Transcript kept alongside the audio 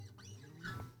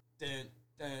Like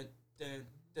this.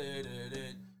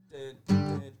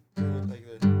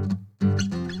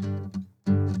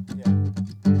 Yeah.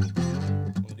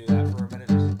 We'll do that for a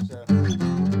minute. So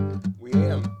we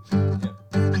am.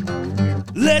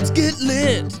 Yep. Let's get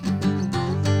lit.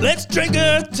 Let's drink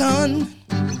a ton.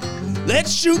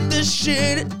 Let's shoot this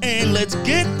shit and let's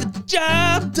get the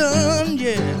job done,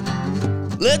 yeah.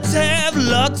 Let's have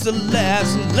lots of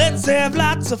laughs and let's have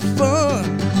lots of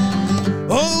fun.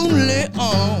 Only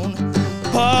on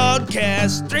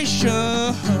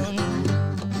Podcastration.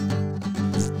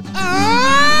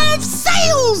 I'm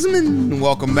Salesman.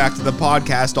 Welcome back to the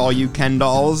podcast, all you Ken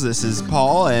dolls. This is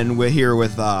Paul, and we're here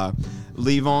with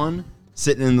Levon,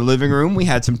 sitting in the living room. We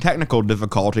had some technical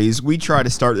difficulties. We tried to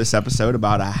start this episode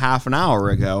about a half an hour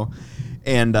ago,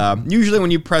 and usually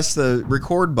when you press the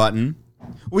record button,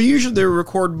 usually the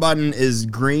record button is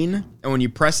green, and when you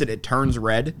press it, it turns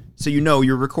red, so you know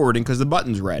you're recording because the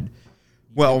button's red.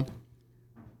 Well,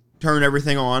 turn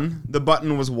everything on. The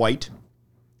button was white.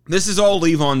 This is all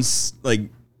Levon's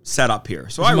setup here,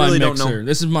 so I really don't know.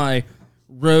 This is my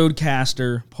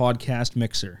Rodecaster podcast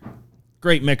mixer.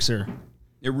 Great mixer.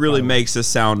 It really makes us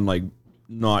sound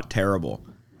not terrible.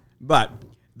 But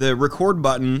the record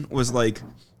button was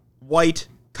white,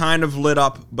 kind of lit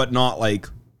up, but not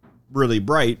really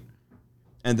bright.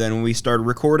 And then when we started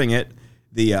recording it,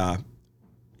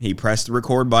 he pressed the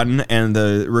record button and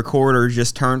the recorder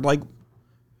just turned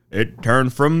it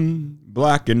turned from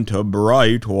black into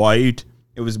bright white.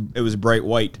 It was bright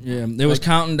white. Yeah, it was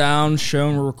counting down,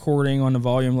 showing we're recording on the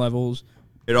volume levels.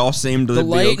 It all seemed to be okay.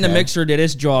 The light and the mixer did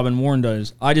its job, and Warren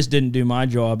does. I just didn't do my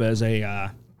job as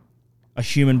a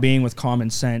human being with common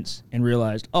sense and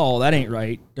realized, oh, that ain't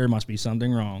right. There must be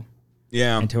something wrong.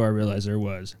 Yeah. Until I realized there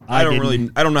was. I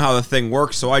don't know how the thing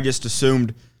works, so I just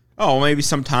assumed, oh, maybe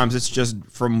sometimes it's just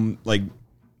from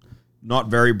not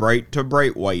very bright to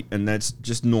bright white, and that's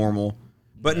just normal.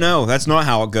 But no, that's not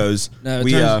how it goes. No,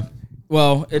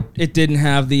 it didn't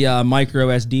have the micro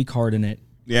SD card in it.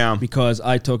 Yeah. Because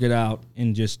I took it out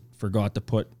and just forgot to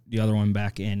put the other one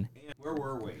back in. Where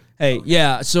were we? Hey,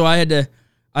 yeah, so I had to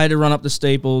run up to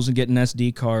Staples and get an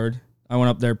SD card. I went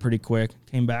up there pretty quick,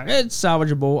 came back. It's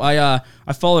salvageable. I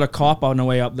followed a cop on the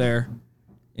way up there,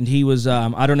 and he was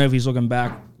I don't know if he's looking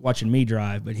back watching me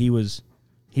drive, but he was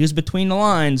between the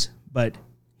lines, but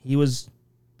he was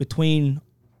between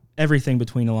everything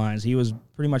between the lines. He was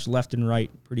pretty much left and right,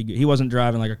 pretty good. He wasn't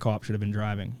driving like a cop should have been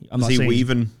driving. Was he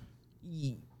weaving?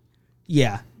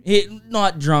 Yeah,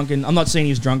 not drunk, and I'm not saying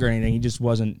he was drunk or anything. He just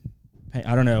wasn't.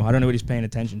 I don't know what he's paying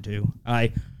attention to.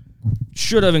 I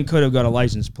should have and could have got a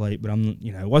license plate, but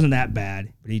it wasn't that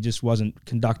bad. But he just wasn't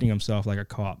conducting himself like a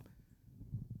cop.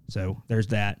 So there's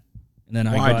that. And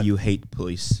then why do you hate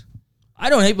police? I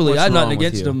don't hate police. I had nothing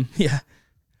against you? him. Yeah,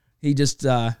 he just.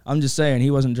 I'm just saying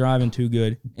he wasn't driving too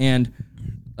good, and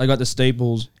I got the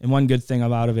Staples. And one good thing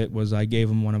about it was I gave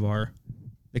him one of our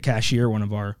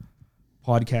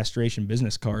Podcastration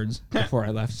business cards before I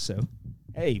left. So,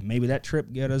 hey, maybe that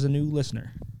trip got us a new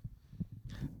listener.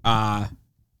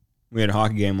 We had a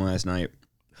hockey game last night.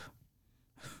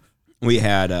 We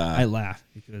had. I laugh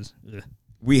because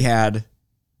we had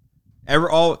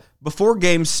before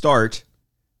games start.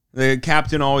 The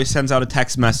captain always sends out a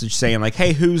text message saying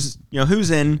 "Hey, who's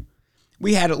in?"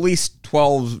 We had at least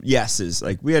 12 yeses.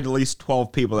 We had at least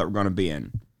 12 people that were going to be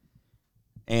in,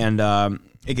 and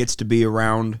it gets to be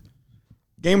around.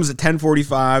 Game was at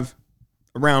 10:45.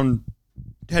 Around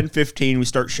 10:15, we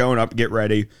start showing up, get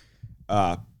ready,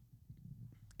 and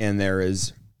there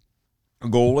is a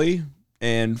goalie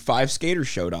and 5 skaters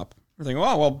showed up. We're thinking,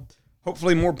 oh well,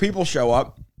 hopefully more people show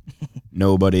up.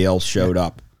 Nobody else showed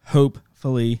up.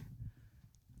 Hopefully,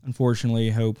 unfortunately,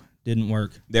 hope didn't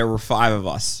work. There were 5 of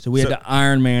us, so we had to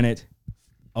Iron Man it,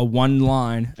 a one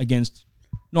line against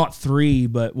not 3,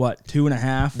 but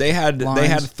 2.5. They had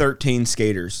 13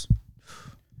 skaters.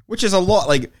 Which is a lot,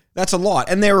 that's a lot.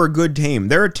 And they were a good team.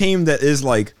 They're a team that is,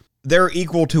 they're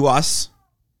equal to us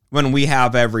when we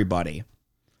have everybody.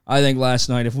 I think last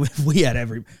night, if we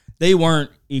had they weren't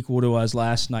equal to us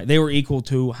last night. They were equal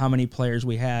to how many players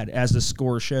we had, as the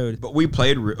score showed. But we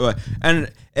played, and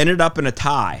ended up in a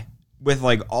tie with,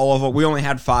 all of them. We only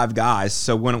had 5 guys,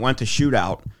 so when it went to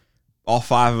shootout, all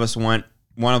 5 of us went.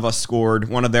 One of us scored.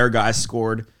 One of their guys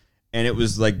scored. And it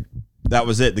was, that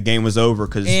was it. The game was over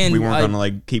because we weren't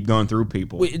going to keep going through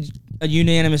people. A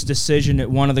unanimous decision that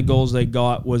one of the goals they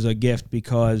got was a gift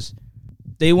because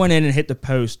they went in and hit the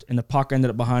post and the puck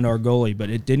ended up behind our goalie, but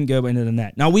it didn't go into the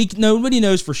net. Now nobody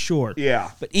knows for sure.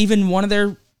 Yeah. But even one of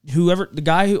the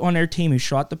guy on their team who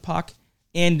shot the puck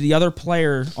and the other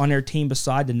player on their team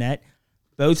beside the net,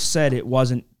 both said it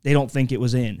wasn't. They don't think it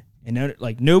was in. And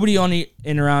like nobody on the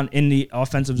in the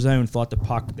offensive zone thought the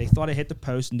puck. They thought it hit the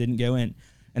post and didn't go in.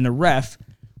 And the ref,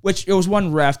 which it was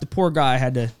one ref, the poor guy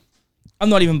had to. I'm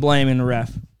not even blaming the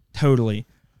ref totally,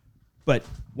 but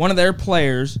one of their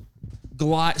players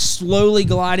slowly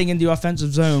gliding into the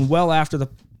offensive zone well after the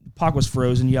puck was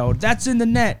frozen yelled, "That's in the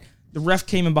net." The ref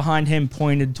came in behind him,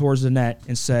 pointed towards the net,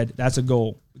 and said, "That's a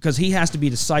goal," because he has to be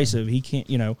decisive. He can't,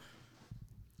 the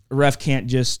ref can't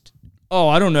just. Oh,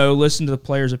 I don't know, listen to the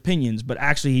players' opinions, but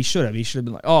actually he should have. He should have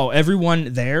been like, oh,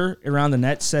 everyone there around the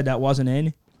net said that wasn't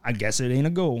in. I guess it ain't a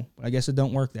goal. I guess it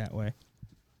don't work that way.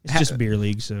 It's just beer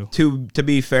league, so. To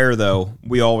be fair, though,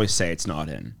 we always say it's not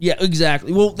in. Yeah,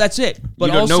 exactly. Well, that's it. But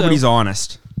also, nobody's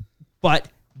honest. But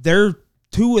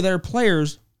two of their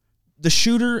players, the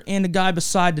shooter and the guy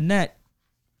beside the net,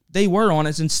 they were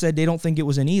honest and said they don't think it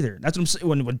was in either. That's what I'm saying.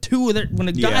 When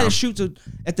the guy that shoots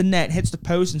at the net hits the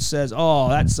post and says, "Oh,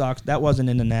 that sucks. That wasn't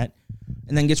in the net,"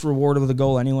 and then gets rewarded with a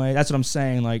goal anyway. That's what I'm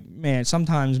saying. Like, man,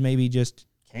 sometimes maybe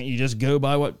can't you just go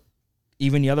by what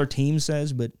even the other team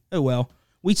says? But oh well,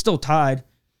 we still tied.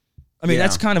 I mean,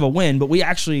 that's kind of a win, but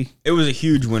it was a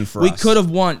huge win for us. We could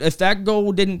have won if that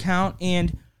goal didn't count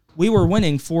and. We were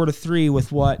winning 4-3 with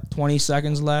 20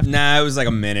 seconds left. Nah, it was like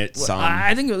a minute.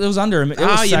 I think it was under a minute.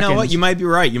 You know what? You might be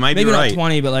right. Maybe not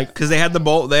 20, but like because they had the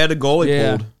goalie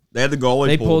pulled. They had the goalie.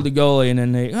 They pulled the goalie, and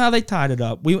then they tied it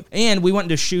up. We went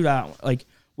into shootout. Like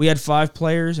we had 5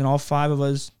 players, and all 5 of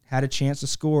us had a chance to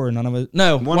score. And none of us.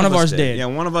 No, one of ours did. Yeah,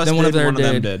 one of us. Then one of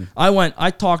them did.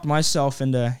 I talked myself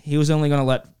into. He was only going to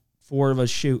let 4 of us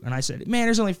shoot, and I said, "Man,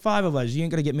 there's only 5 of us. You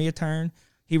ain't going to get me a turn."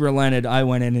 He relented. I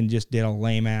went in and just did a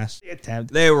lame-ass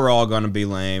attempt. They were all going to be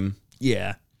lame.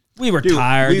 Yeah. We were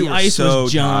tired. The ice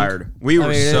was junk. Tired. We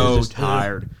were so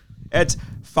tired. It's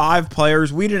 5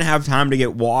 players. We didn't have time to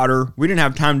get water. We didn't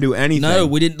have time to do anything. No,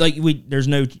 we didn't.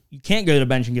 You can't go to the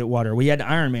bench and get water. We had to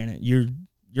Iron Man it.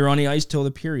 You're on the ice till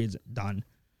the period's done.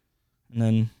 And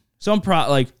then, so I'm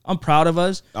proud. I'm proud of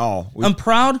us. I'm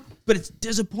proud, but it's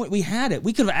disappointing. We had it.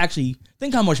 We could have actually,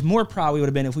 think how much more proud we would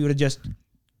have been if we would have just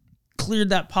cleared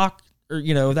that puck, or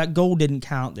that goal didn't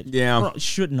count. That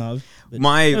shouldn't have. But,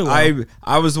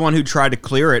 I was the one who tried to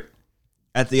clear it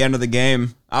at the end of the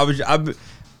game. The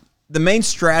main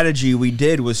strategy we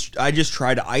did was I just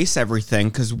tried to ice everything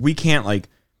because we can't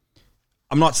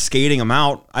I'm not skating them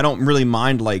out. I don't really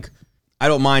mind I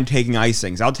don't mind taking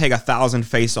icings. I'll take 1,000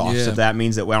 face-offs if that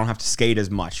means that we don't have to skate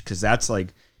as much because that's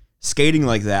skating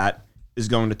like that is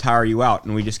going to tire you out,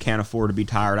 and we just can't afford to be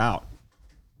tired out.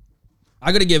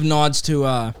 I got to give nods to,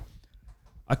 I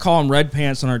call him Red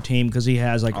Pants on our team because he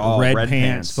has red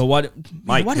pants. But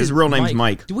Mike, his real name's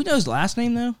Mike. Do we know his last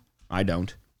name though? I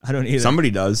don't either. Somebody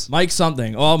does. Mike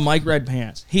something. Oh, Mike Red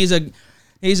Pants. He's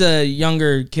a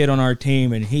younger kid on our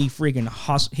team, and he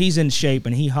freaking he's in shape,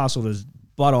 and he hustled his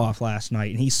butt off last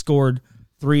night, and he scored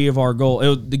 3 of our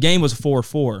goals. The game was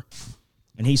 4-4,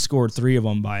 and he scored 3 of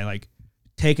them by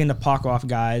taking the puck off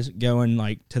guys, going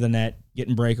to the net,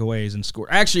 getting breakaways and score.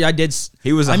 Actually, I did.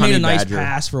 He was. I made a nice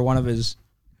pass for one of his.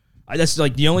 That's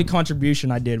the only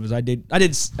contribution I did was I did. I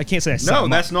can't say I sucked. No,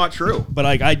 that's not true. But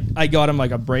I got him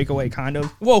a breakaway kind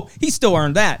of. Well, he still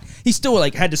earned that. He still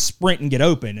had to sprint and get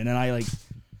open, and then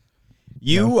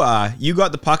You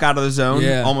got the puck out of the zone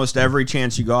almost every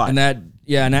chance you got. And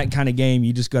in that kind of game,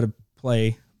 you just got to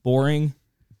play boring,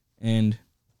 and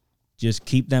just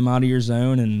keep them out of your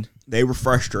zone, and they were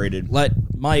frustrated. Let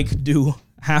Mike do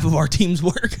half of our team's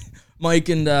work. Mike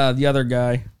and the other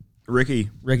guy. Ricky.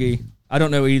 I don't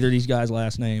know either of these guys'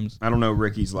 last names. I don't know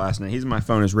Ricky's last name. He's in my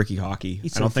phone as Ricky Hockey.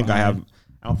 I don't think I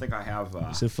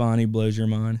have. Stefani blows your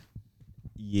mind.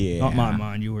 Yeah. Not my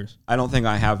mind, yours. I don't think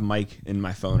I have Mike in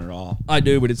my phone at all. I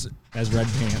do, but it's as Red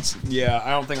Pants. Yeah,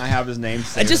 I don't think I have his name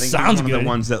saved. It just sounds good. The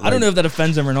ones that, I don't know if that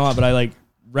offends him or not, but I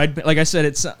Red. Like I said,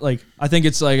 it's I think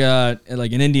it's an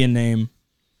Indian name,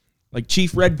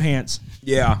 Chief Red Pants.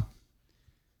 Yeah.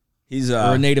 He's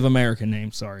or a Native American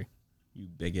name. Sorry, you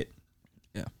bigot.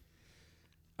 Yeah.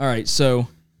 All right, so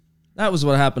that was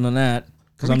what happened on that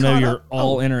because I know you're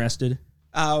all interested.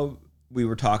 We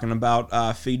were talking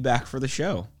about feedback for the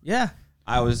show. Yeah.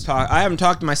 I haven't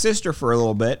talked to my sister for a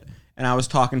little bit, and I was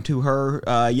talking to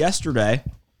her yesterday,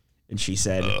 and she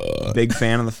said, "Big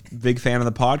fan of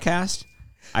the podcast."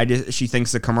 She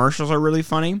thinks the commercials are really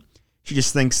funny. She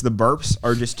just thinks the burps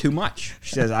are just too much.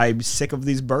 She says, "I'm sick of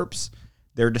these burps.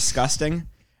 They're disgusting.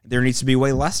 There needs to be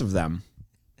way less of them."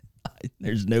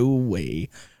 There's no way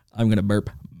I'm gonna burp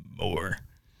more.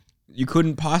 You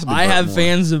couldn't possibly. I have more.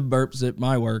 Fans of burps at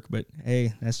my work, but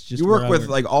hey, that's just. You work with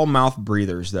all mouth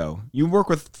breathers, though. You work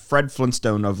with Fred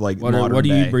Flintstone of modern What do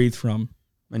you day. breathe from?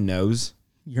 My nose.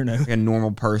 Your nose. like a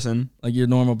normal person. Like your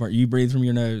normal part. You breathe from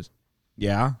your nose.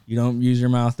 Yeah. You don't use your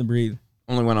mouth to breathe.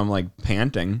 Only when I'm like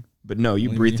panting. But no, you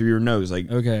Only breathe when through your nose. Like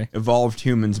Okay. evolved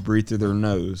humans breathe through their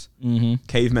nose. Mm-hmm.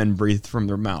 Cavemen breathe from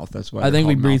their mouth. That's why I think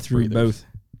we called breathe mouth through breathers. both.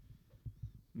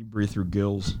 You breathe through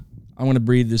gills. I want to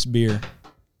breathe this beer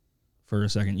for a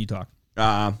second. You talk.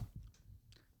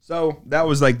 So that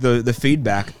was like the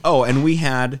feedback. Oh, and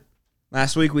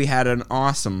last week we had an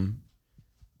awesome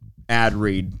ad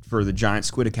read for the Giant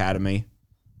Squid Academy,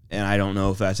 and I don't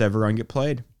know if that's ever going to get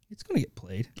played. It's going to get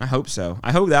played. I hope so.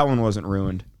 I hope that one wasn't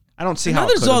ruined. I don't see how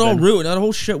It's it could not all have been. ruined. That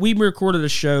whole show. We recorded a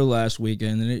show last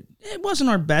weekend, and it wasn't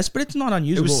our best, but it's not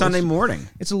unusable. It was Sunday It's- morning.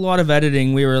 It's a lot of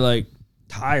editing. We were like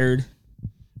tired.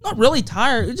 Not really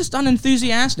tired. It's just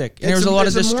unenthusiastic. And there was a lot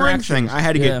of it's morning distractions. thing. I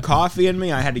had to Yeah. get coffee in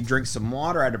me. I had to drink some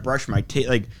water. I had to brush my teeth.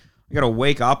 Like I got to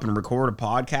wake up and record a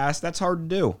podcast. That's hard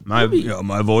to do. My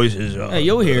voice is. Hey,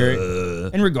 you'll hear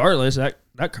it. And regardless, that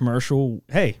commercial.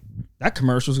 Hey, that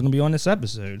commercial is going to be on this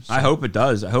episode. So, I hope it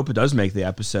does. I hope it does make the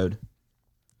episode.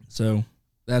 so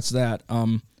that's that.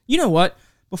 You know what?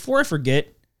 Before I forget,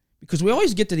 because we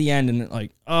always get to the end and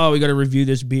like, oh, we got to review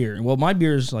this beer. Well, my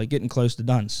beer is like getting close to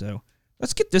done, so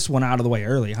let's get this one out of the way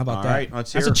early. How about All that? right,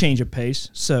 let's That's hear a it. change of pace.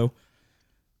 So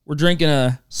we're drinking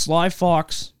a Sly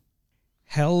Fox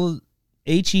Hell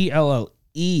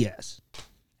HELLES.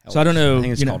 So I don't know. I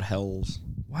think it's you know, called Hells.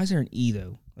 why is there an E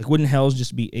though? Like, wouldn't Hell's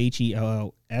just be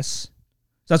HELLS?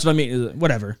 That's what I mean.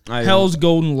 Whatever. I Hell's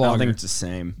Golden I Lager. don't think it's the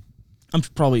same. I'm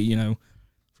probably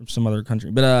from some other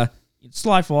country, but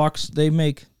Sly Fox.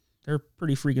 They're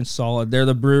pretty freaking solid. They're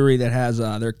the brewery that has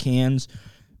their cans.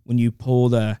 When you pull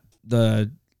the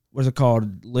what's it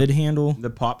called, lid handle? The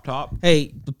pop top,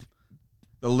 Hey,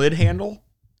 the lid handle.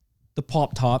 the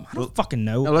pop top. I don't fucking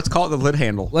know. No, let's call it the lid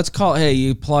handle. Let's call it. Hey,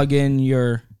 you plug in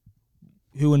your.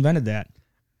 Who invented that?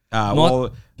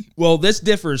 Well, this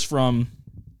differs from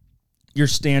your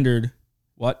standard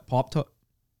pop top.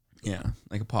 yeah,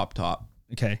 like a pop top.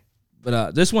 Okay,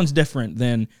 but this one's different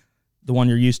than the one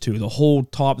you're used to. The whole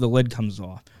top, the lid comes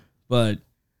off, but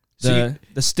the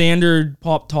standard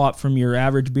pop top from your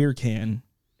average beer can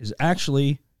is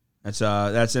actually That's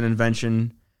an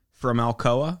invention from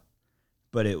Alcoa,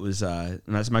 but it was and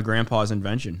that's my grandpa's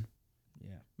invention.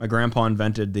 Yeah. My grandpa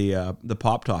invented the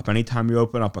pop top. Anytime you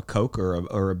open up a Coke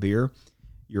or a beer,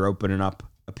 you're opening up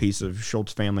a piece of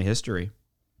Schultz family history.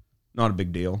 Not a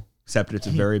big deal, except it's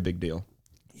a very big deal.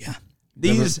 yeah.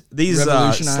 These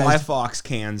revolutionized. Sly Fox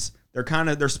cans,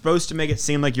 they're supposed to make it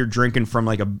seem like you're drinking from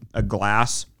like a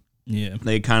glass. Yeah,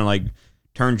 They kind of like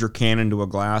turned your can into a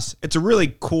glass. It's a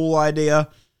really cool idea.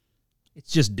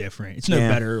 it's just different. It's no Yeah.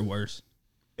 better or worse,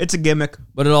 It's a gimmick.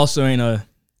 but it also ain't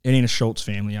a Schultz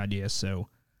family idea. So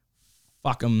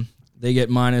fuck them. They get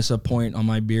minus a point on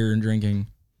my beer and drinking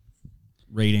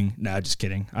rating. Nah, just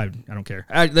kidding. I don't care.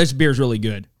 This beer's really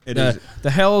good. It is.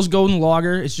 The Hell's Golden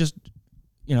Lager. It's just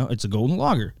it's a golden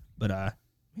lager, but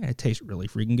it tastes really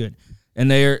freaking good. And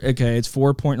it's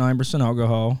 4.9%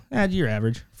 alcohol. Your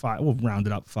average 5. We'll round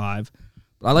it up 5.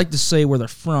 But I like to say where they're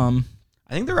from.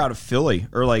 I think they're out of Philly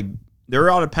or like they're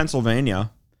out of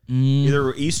Pennsylvania,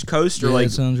 either East Coast or Yeah, like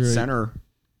that sounds right. center.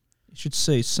 It should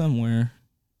say somewhere.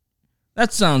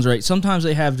 That sounds right. Sometimes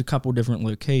they have a couple different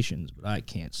locations, but I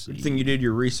can't see. Good thing you did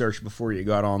your research before you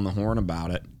got on the horn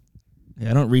about it.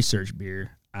 Yeah, I don't research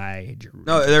beer.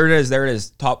 No, there it is. There it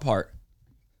is. Top part.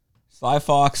 Sly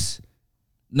Fox,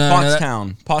 No,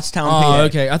 Pottstown, Pottstown, Oh, PA.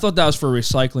 okay. I thought that was for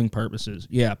recycling purposes.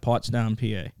 Yeah, Pottstown,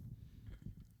 PA.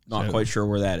 Not So- quite sure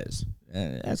where that is.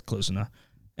 That's close enough.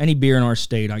 Any beer in our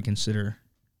state, I consider.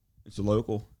 It's a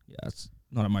local. Yeah, it's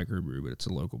not a microbrew, but it's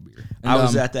a local beer. I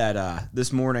was at that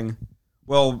this morning.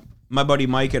 Well, my buddy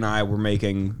Mike and I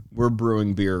we're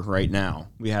brewing beer right now.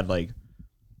 We had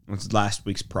it's last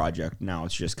week's project. Now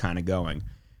it's just kind of going.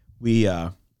 We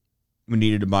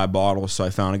needed to buy bottles, so I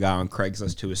found a guy on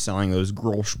Craigslist who was selling those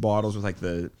Grolsch bottles with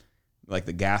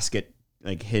the gasket,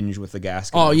 hinge with the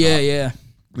gasket. Oh on yeah, top. yeah.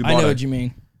 We I bought know what you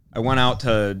mean. I went out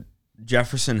to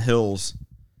Jefferson Hills.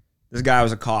 This guy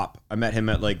was a cop. I met him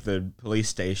at the police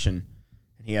station,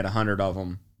 and he had 100 of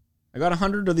them. I got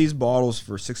 100 of these bottles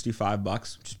for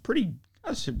 $65, which is pretty. I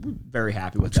was very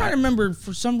happy with I'm trying that. to remember.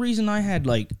 For some reason, I had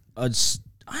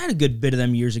I had a good bit of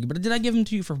them years ago, but did I give them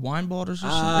to you for wine bottles or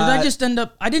something? Or did I just end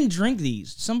up? I didn't drink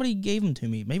these. Somebody gave them to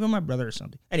me. Maybe my brother or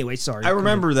something. Anyway, sorry. I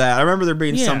remember that. I remember there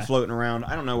being some Yeah. floating around.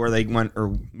 I don't know where they went or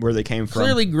where they came from.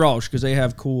 Clearly Grolsch, because they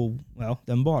have cool.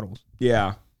 Them bottles.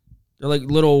 Yeah. They're like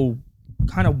little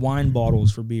kind of wine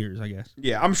bottles for beers, I guess.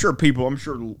 Yeah, I'm sure people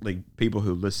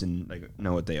who listen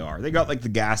know what they are. They got the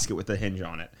gasket with the hinge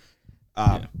on it.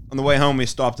 On the way home, we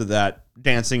stopped at that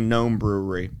Dancing Gnome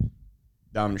Brewery.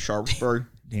 down in Sharpsburg.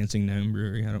 Dancing Gnome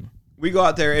Brewery. I don't. We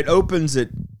got there. It opens at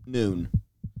noon.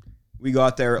 We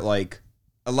got there at like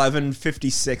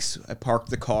 11:56. I parked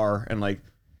the car and like,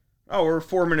 oh, we're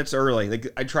 4 minutes early. Like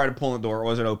I tried to pull in the door. It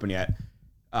wasn't open yet.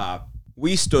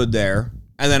 We stood there,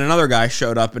 and then another guy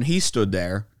showed up, and he stood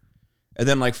there. And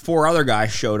then like 4 other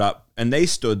guys showed up, and they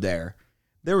stood there.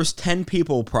 There was 10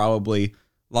 people probably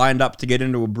lined up to get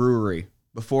into a brewery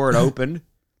before it opened,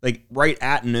 like right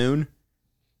at noon.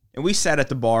 And we sat at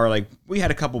the bar, like we had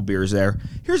a couple beers there.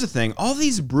 Here's the thing, all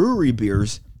these brewery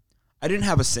beers, I didn't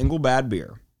have a single bad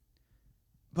beer.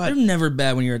 But they're never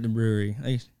bad when you're at the brewery.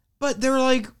 But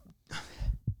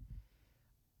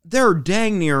they're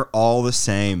dang near all the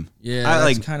same. Yeah,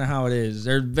 that's kind of how it is.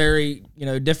 They're very,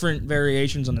 different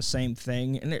variations on the same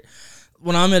thing. And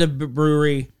when I'm at a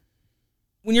brewery,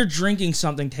 when you're drinking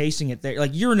something, tasting it, there,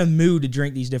 like you're in a mood to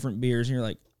drink these different beers, and you're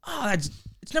like, oh,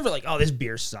 it's never like, oh, this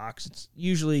beer sucks. It's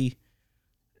usually,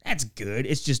 that's good.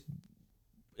 It's just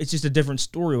a different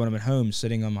story when I'm at home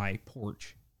sitting on my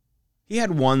porch. Mike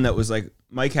had one that was like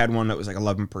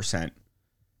 11%.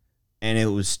 And it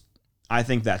was, I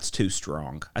think that's too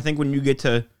strong. I think when you get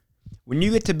to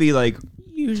be like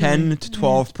usually 10 to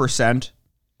 12%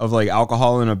 of like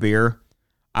alcohol in a beer,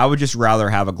 I would just rather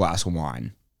have a glass of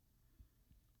wine.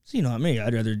 So not me. I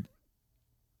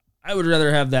would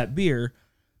rather have that beer,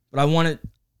 but I want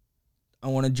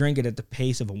to drink it at the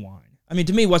pace of a wine. I mean,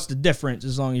 to me, what's the difference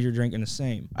as long as you're drinking the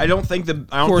same? I don't think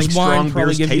strong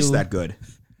beers taste that good.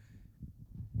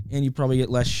 And you probably get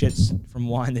less shits from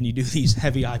wine than you do these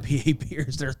heavy IPA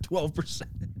beers. They're 12%.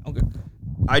 Okay.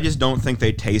 I just don't think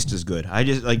they taste as good. I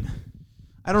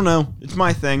don't know. It's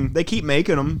my thing. They keep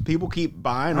making them. People keep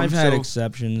buying them. I've had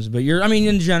exceptions, but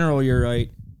in general, you're right.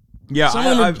 Yeah,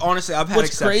 honestly, I've had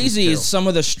exceptions. What's crazy is some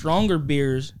of the stronger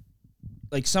beers,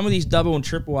 like some of these double and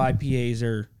triple IPAs,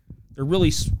 they're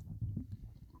really.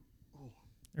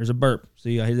 There's a burp.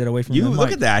 See, I hid that away from you.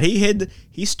 Look at that.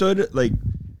 He stood like.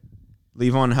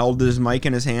 Levon held his mic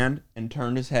in his hand and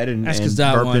turned his head and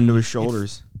burped into his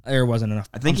shoulders. There wasn't enough.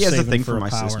 I think he has a thing for my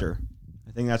sister.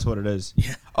 I think that's what it is.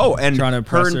 Yeah. Oh, and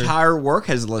her entire work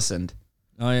has listened.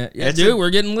 Oh yeah, dude, we're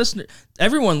getting listeners.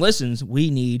 Everyone listens. We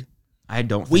need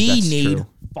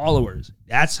followers.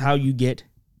 That's how you get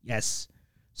yes.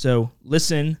 So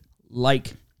listen,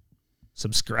 like,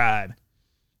 subscribe.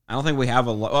 I don't think we have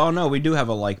we do have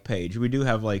a like page. We do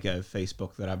have like a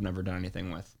Facebook that I've never done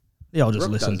anything with. They all just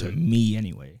listen to me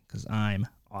anyway, because I'm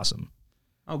awesome.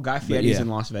 Oh, Guy Fieri's in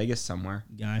Las Vegas somewhere.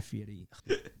 Guy Fieri.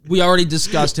 We already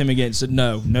discussed him again, so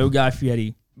no Guy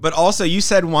Fieri. But also, you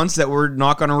said once that we're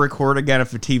not going to record again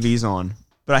if the TV's on.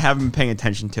 But I haven't been paying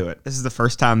attention to it. This is the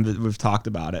first time that we've talked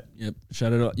about it. Yep,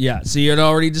 shut it off. Yeah, see, you're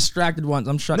already distracted once.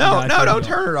 I'm shutting No, don't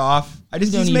turn it off.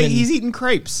 He's eating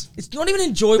crepes. It's not even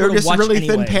enjoyable to watch. They're just really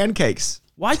thin pancakes.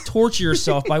 Why torture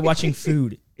yourself by watching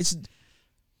food? It's...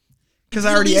 Because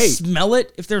I already ate. Smell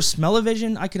it. If there's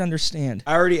smell-o-vision, I could understand.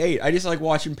 I already ate. I just like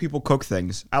watching people cook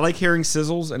things. I like hearing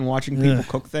sizzles and watching people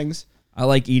cook things. I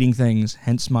like eating things,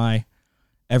 hence my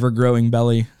ever-growing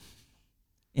belly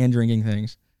and drinking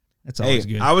things. That's always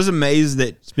good. I was amazed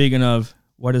that... Speaking of,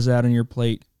 what is that on your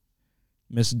plate,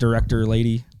 Miss Director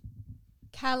Lady?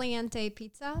 Caliente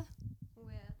pizza with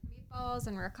meatballs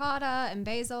and ricotta and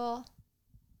basil.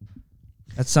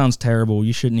 That sounds terrible.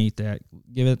 You shouldn't eat that.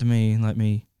 Give it to me and let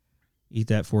me... eat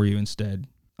that for you instead.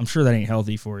 I'm sure that ain't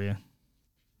healthy for you.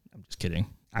 I'm just kidding.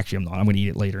 Actually, I'm not. I'm going to eat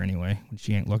it later anyway when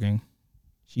she ain't looking.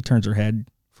 She turns her head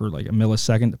for like a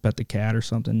millisecond to pet the cat or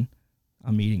something.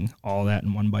 I'm eating all that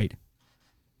in one bite.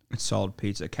 It's solid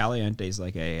pizza. Caliente is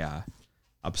like a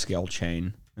upscale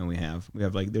chain, and we have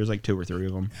like there's like 2 or 3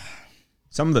 of them.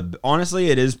 Honestly,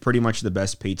 it is pretty much the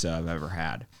best pizza I've ever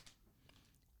had.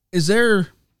 Is there?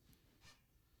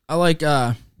 I like.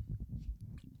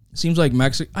 Seems like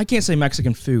I can't say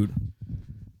Mexican food,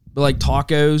 but like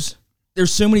tacos.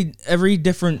 There's so many, every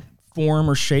different form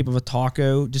or shape of a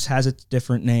taco just has its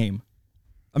different name.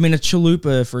 I mean, a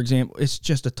chalupa, for example, it's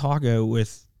just a taco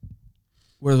with,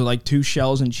 what are there, like 2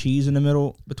 shells and cheese in the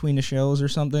middle between the shells or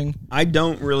something? I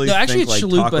don't really think actually, like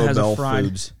chalupa Taco has Bell a fried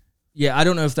foods. Yeah, I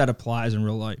don't know if that applies in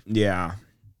real life. Yeah.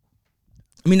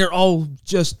 I mean, they're all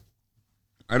just...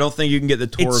 I don't think you can get the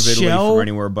tour of Italy from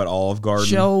anywhere but Olive Garden.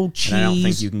 Shell, cheese. And I don't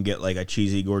think you can get like a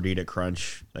cheesy gordita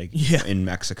crunch in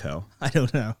Mexico. I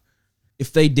don't know.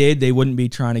 If they did, they wouldn't be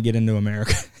trying to get into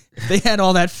America. If they had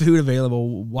all that food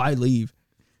available, why leave?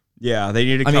 Yeah, they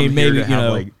need to come here to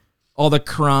have like... all the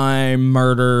crime,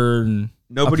 murder, and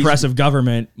oppressive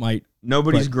government might...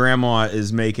 Nobody's grandma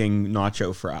is making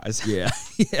nacho fries.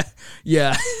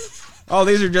 Yeah. Oh,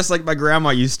 these are just like my grandma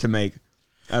used to make.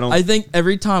 I think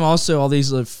every time also all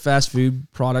these fast food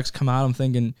products come out, I'm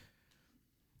thinking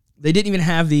they didn't even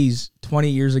have these 20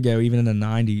 years ago, even in the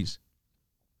 90s.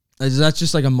 That's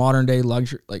just like a modern day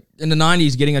luxury. Like in the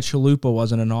 90s, getting a chalupa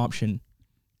wasn't an option.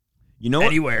 You know what?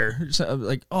 Anywhere. So,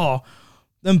 like,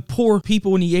 them poor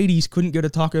people in the 80s couldn't go to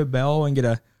Taco Bell and get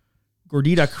a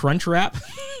gordita crunch wrap.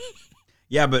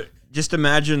 Yeah, but just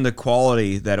imagine the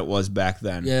quality that it was back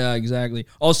then. Yeah, exactly.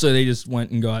 Also, they just went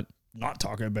and got not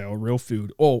Taco Bell, real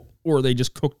food. Oh, or they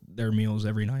just cooked their meals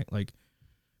every night, like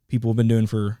people have been doing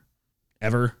for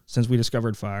ever since we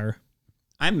discovered fire.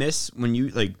 I miss when you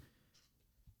like.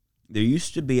 There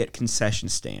used to be at concession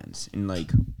stands in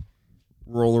like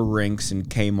roller rinks and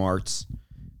Kmart's.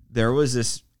 There was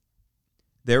this.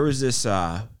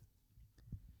 I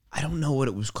don't know what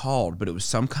it was called, but it was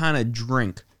some kind of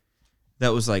drink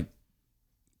that was like.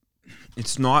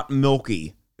 It's not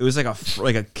milky. It was like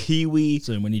a kiwi.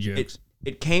 So many jokes.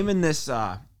 It came in this.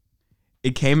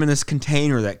 It came in this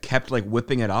container that kept like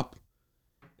whipping it up.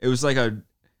 It was like a.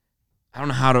 I don't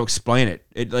know how to explain it.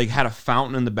 It like had a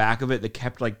fountain in the back of it that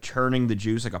kept like churning the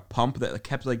juice, like a pump that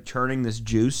kept like churning this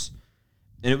juice.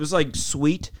 And it was like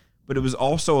sweet, but it was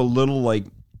also a little like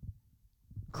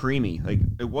creamy. Like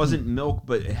it wasn't milk,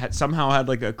 but it somehow had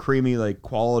like a creamy like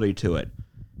quality to it.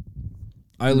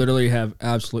 I literally have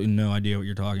absolutely no idea what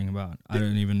you're talking about. I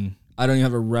don't even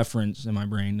have a reference in my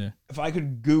brain to. If I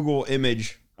could Google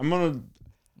image,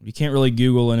 You can't really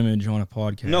Google an image on a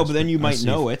podcast. No, but then you might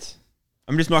know it.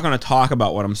 I'm just not going to talk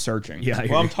about what I'm searching. Yeah,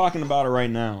 I'm talking about it right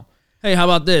now. Hey, how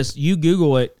about this? You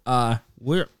Google it.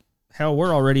 We're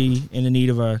already in the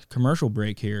need of a commercial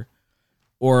break here,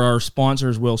 or our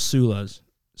sponsors will sue us.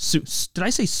 Did I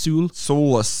say sue?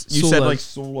 Soulless. You Soulless. said like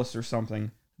soulless or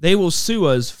something. They will sue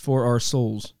us for our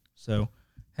souls. So,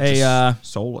 hey,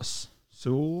 soulless.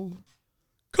 Soul.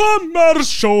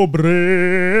 Commercial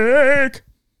break.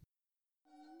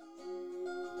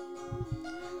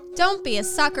 Don't be a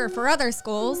sucker for other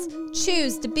schools.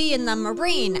 Choose to be in the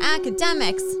Marine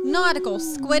Academics Nautical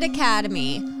Squid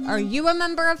Academy. Are you a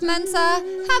member of Mensa?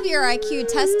 Have your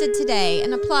IQ tested today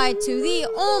and apply to the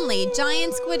only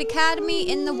giant squid academy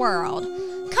in the world.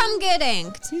 Come get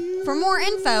inked. For more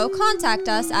info, contact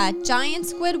us at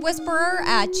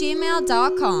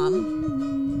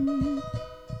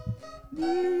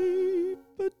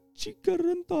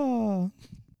giantsquidwhisperer@gmail.com.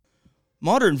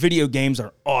 Modern video games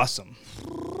are awesome.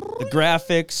 The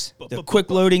graphics, the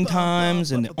quick loading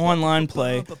times, and the online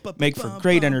play make for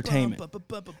great entertainment,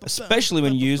 especially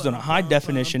when used on a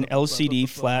high-definition LCD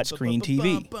flat-screen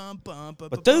TV.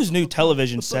 But those new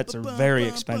television sets are very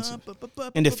expensive.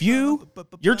 And if you,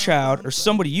 your child, or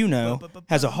somebody you know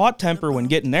has a hot temper when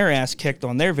getting their ass kicked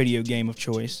on their video game of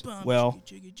choice, well,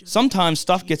 sometimes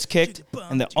stuff gets kicked,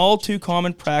 and the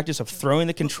all-too-common practice of throwing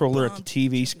the controller at the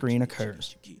TV screen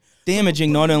occurs,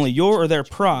 damaging not only your or their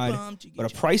pride,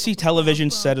 but a pricey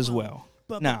television set as well.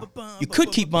 Now, you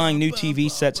could keep buying new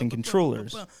TV sets and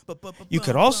controllers. You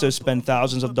could also spend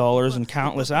thousands of dollars and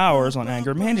countless hours on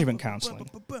anger management counseling.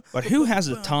 But who has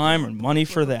the time or money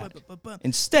for that?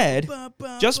 Instead,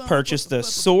 just purchase the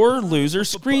Sore Loser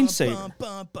Screensaver.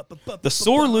 The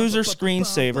Sore Loser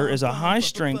Screensaver is a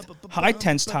high-strength,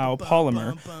 high-tensile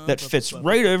polymer that fits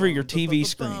right over your TV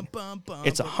screen.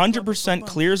 It's 100%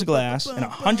 clear as glass and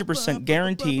 100%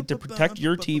 guaranteed to protect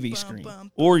your TV screen,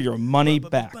 or your money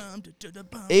back.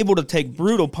 Able to take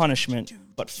brutal punishment,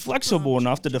 but flexible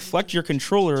enough to deflect your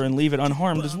controller and leave it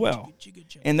unharmed as well.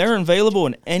 And they're available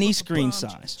in any screen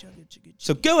size.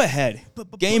 So go ahead,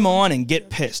 game on and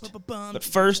get pissed. But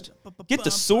first, get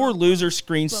the Sore Loser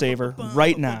Screensaver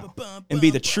right now and be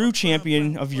the true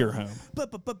champion of your home.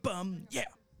 Yeah.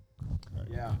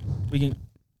 We can.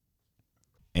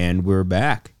 And we're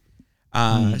back.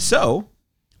 So,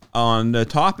 on the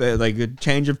topic, like a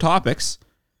change of topics,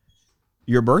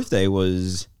 your birthday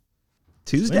was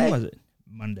Tuesday? When was it?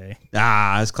 Monday.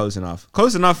 That's close enough.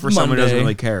 Close enough for someone who doesn't Monday.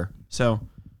 really care. So,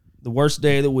 The worst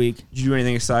day of the week. did you do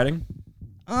anything exciting?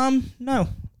 No.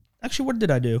 Actually, what did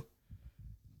I do?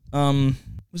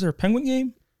 Was there a Penguin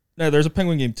game? No, there's a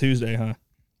Penguin game Tuesday, huh?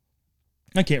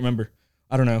 I can't remember.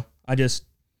 I don't know.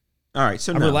 All right,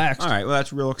 so I'm relaxed. All right, well,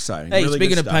 that's real exciting. Hey, Really speaking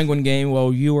good of stuff. Penguin game,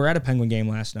 well, you were at a Penguin game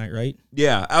last night, right?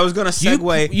 Yeah, I was going to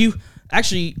segue. You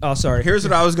actually, oh, sorry. Here's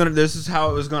what I was going to, this is how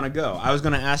it was going to go. I was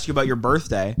going to ask you about your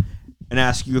birthday and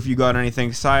ask you if you got anything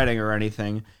exciting or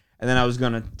anything. And then I was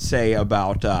going to say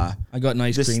about... I got an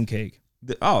ice cream cake.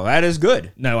 that is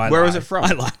good. No, I Where lied. was it from?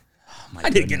 I lied. My I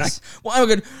didn't get goodness. ice. Well, I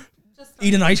would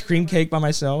eat an ice cream cake by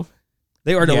myself.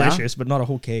 They are Yeah? delicious, but not a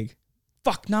whole cake.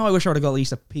 Fuck, now I wish I would have got at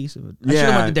least a piece of it. I should Yeah.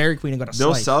 have went to Dairy Queen and got a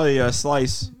They'll slice. sell you a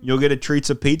slice. You'll get a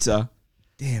Treats of Pizza.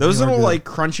 Damn, Those they are little good. like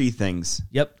crunchy things.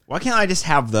 Yep. Why can't I just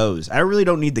have those? I really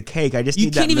don't need the cake. I just You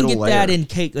need can't that even middle get layer. that in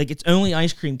cake. Like, it's only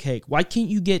ice cream cake. Why can't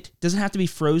you get... Does it have to be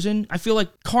frozen? I feel like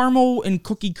caramel and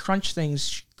cookie crunch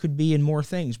things could be in more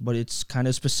things, but it's kind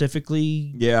of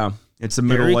specifically... Yeah, it's the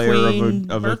middle Dairy layer Queen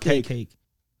of a birthday cake.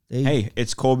 They- Hey,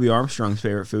 it's Colby Armstrong's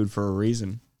favorite food for a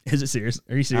reason. Is it serious?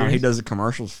 Are you serious? He does the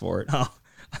commercials for it. Oh,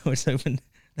 I was hoping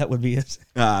that would be his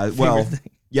Well, favorite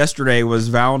thing. yesterday was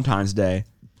Valentine's Day,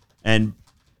 and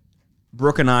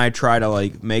Brooke and I try to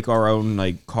like make our own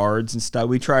like cards and stuff.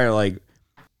 We try to like,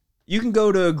 you can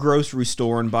go to a grocery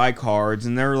store and buy cards,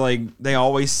 and they're like, they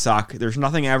always suck. There's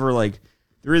nothing ever like,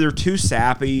 they're either too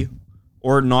sappy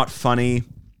or not funny.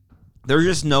 There's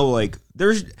just no like,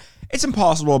 it's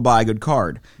impossible to buy a good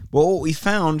card. But what we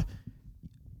found,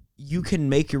 you can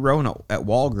make your own at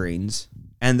Walgreens,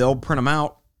 and they'll print them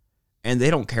out, and they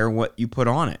don't care what you put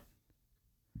on it.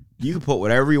 You can put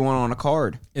whatever you want on a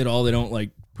card. At all, they don't like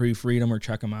proofread them or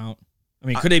check them out. I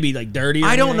mean, could they be like dirty? Or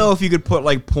I don't anything? know if you could put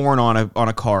like porn on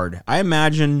a card. I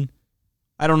imagine.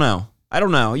 I don't know.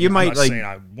 You I'm might not like. saying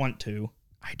I want to.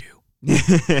 I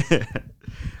do.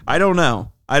 I don't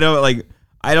know. I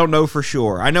don't know for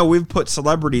sure. I know we've put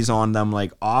celebrities on them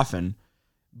like often,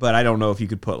 but I don't know if you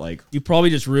could put like. You probably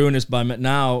just ruined this by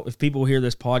now. If people hear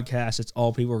this podcast, it's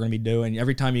all people are going to be doing.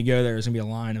 Every time you go there, there's going to be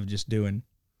a line of just doing.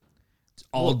 It's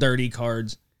all dirty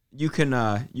cards. You can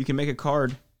make a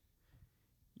card.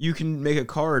 You can make a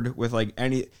card with like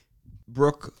any.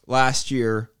 Brooke last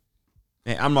year.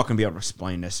 I'm not going to be able to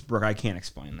explain this, Brooke. I can't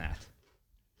explain that.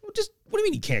 Just what do you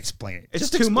mean you can't explain it? It's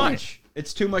Just too explain much.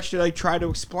 It's too much to like try to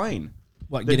explain.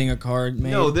 What, getting a card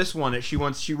made? No, this one. She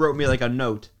wrote me like a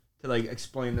note to like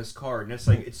explain this card, and it's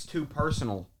like it's too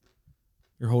personal.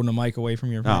 You're holding a mic away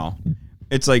from your Oh,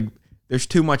 it's like there's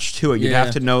too much to it. You'd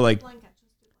have to know like.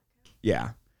 Yeah.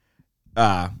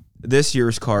 This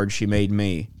year's card she made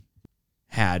me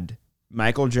had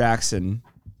Michael Jackson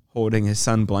holding his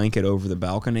son blanket over the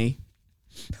balcony.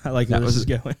 I like where this is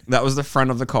going. That was the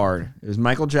front of the card. It was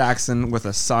Michael Jackson with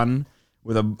a son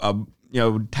with a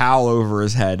towel over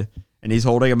his head, and he's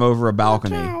holding him over a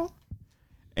balcony.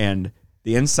 And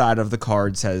the inside of the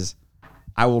card says,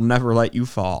 "I will never let you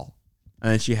fall."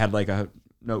 And then she had like a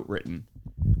note written,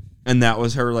 and that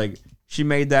was her like. She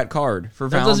made that card for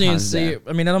That Valentine's doesn't even Day. see.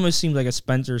 I mean, that almost seems like a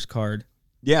Spencer's card.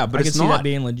 Yeah, but I it's can see not. that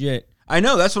being legit. I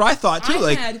know. That's what I thought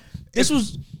too. This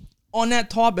was on that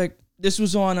topic. This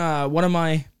was on one of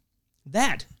my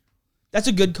That's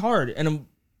a good card and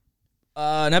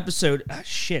an episode.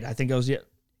 Shit, I think that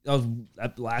was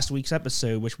last week's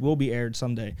episode, which will be aired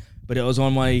someday. But it was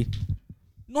on my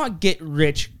not get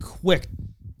rich quick.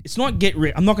 It's not get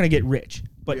rich. I'm not going to get rich,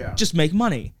 but just make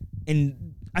money.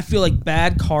 And I feel like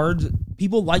bad cards.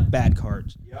 People like bad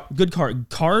cards. Yep. Good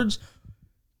cards.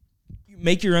 You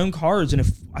make your own cards, and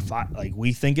if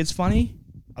we think it's funny,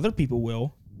 other people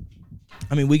will.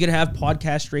 I mean, we could have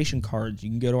podcastration cards.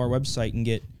 You can go to our website and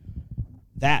get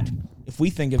that. If we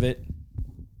think of it,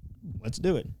 let's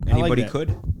do it. Anybody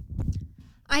could.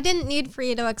 I didn't need for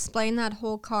you to explain that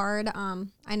whole card.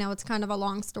 I know it's kind of a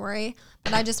long story,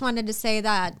 but I just wanted to say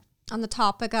that on the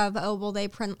topic of, will they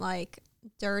print like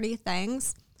dirty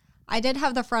things? I did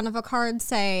have the front of a card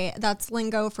say, "That's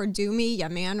lingo for do me, ya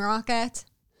man rocket."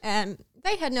 And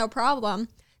they had no problem.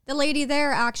 The lady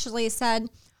there actually said,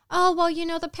 "Oh, well,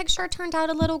 the picture turned out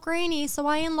a little grainy, so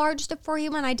I enlarged it for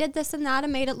you and I did this and that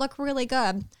and made it look really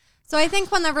good." So I think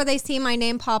whenever they see my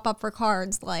name pop up for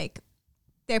cards, like,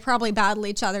 they probably battle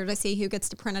each other to see who gets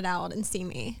to print it out and see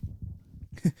me.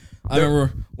 I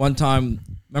remember one time,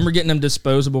 getting them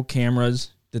disposable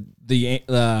cameras.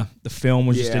 The film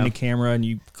was just in the camera, and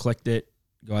you clicked it,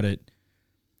 got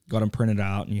them printed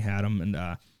out, and you had them. And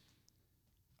I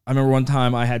remember one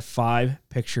time I had 5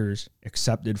 pictures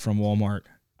accepted from Walmart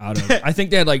out of, I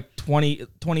think they had like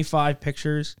 25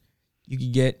 pictures you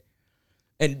could get.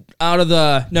 And out of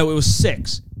it was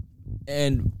 6.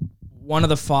 And one of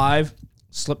the 5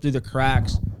 slipped through the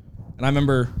cracks. And I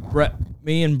remember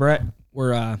me and Brett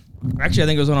were, actually I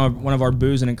think it was on one of our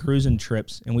boozing and cruising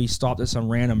trips. And we stopped at some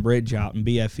random bridge out in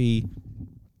BFE.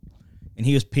 And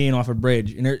he was peeing off a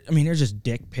bridge. And there's just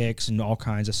dick pics and all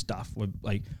kinds of stuff. With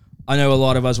like, I know a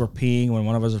lot of us were peeing. When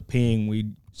one of us was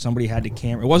peeing, somebody had the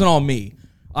camera. It wasn't all me.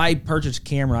 I purchased a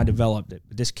camera, I developed it,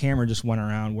 but this camera just went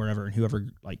around wherever, and whoever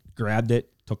like grabbed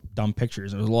it took dumb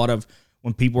pictures. There was a lot of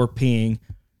when people were peeing,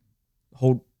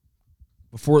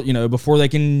 before they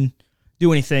can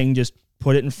do anything, just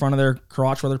put it in front of their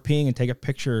crotch while they're peeing and take a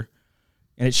picture.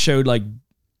 And it showed like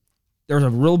there was a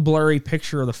real blurry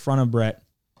picture of the front of Brett.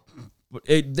 But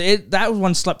that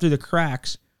one slept through the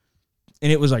cracks,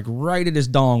 and it was like right at his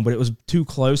dong, but it was too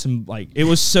close, and like it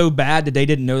was so bad that they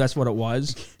didn't know that's what it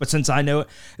was. But since I know it,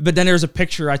 but then there's a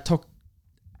picture I took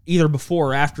either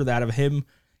before or after that of him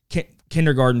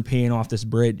kindergarten peeing off this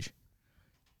bridge.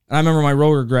 And I remember my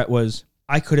real regret was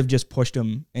I could have just pushed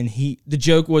him, and the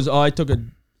joke was,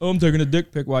 I'm taking a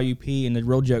dick pic while you pee, and the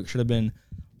real joke should have been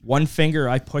one finger.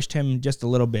 I pushed him just a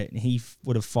little bit, and he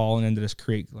would have fallen into this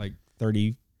creek like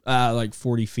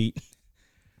 40 feet.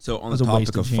 So on the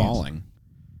topic of falling,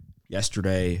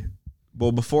 yesterday,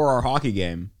 before our hockey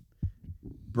game,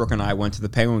 Brooke and I went to the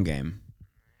Penguin game,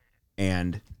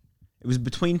 and it was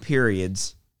between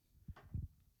periods,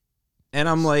 and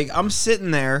I'm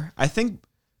sitting there. I think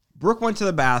Brooke went to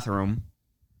the bathroom.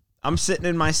 I'm sitting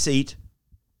in my seat,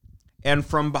 and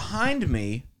from behind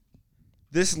me,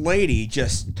 this lady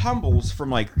just tumbles from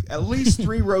like at least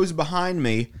 3 rows behind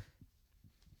me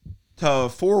to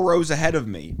 4 rows ahead of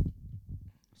me.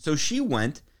 So she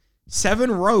went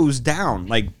 7 rows down,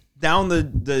 like down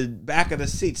the back of the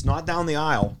seats, not down the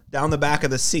aisle, down the back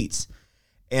of the seats.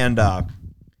 And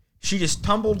she just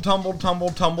tumbled,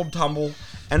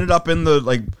 ended up in the,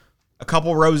 like, a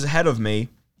couple rows ahead of me.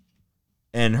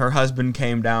 And her husband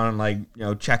came down and,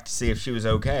 like, checked to see if she was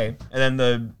okay. And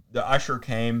then the usher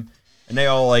came, and they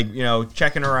all, like,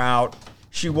 checking her out.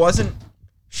 She was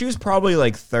probably,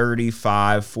 like,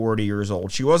 35, 40 years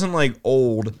old. She wasn't, like,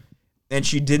 old. And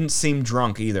she didn't seem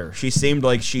drunk either. She seemed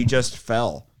like she just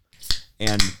fell.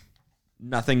 And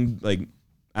nothing, like,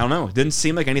 I don't know. It didn't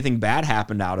seem like anything bad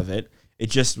happened out of it. It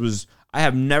just was, I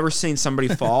have never seen somebody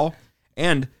fall.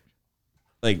 And,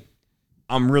 like,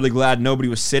 I'm really glad nobody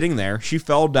was sitting there. She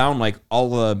fell down, like,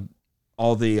 all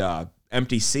the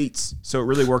empty seats. So it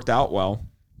really worked out well.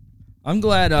 I'm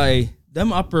glad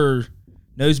them upper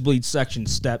nosebleed section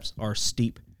steps are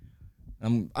steep.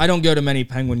 I don't go to many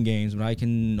Penguin games, but I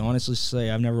can honestly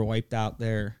say I've never wiped out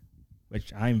there,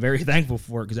 which I'm very thankful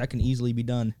for because that can easily be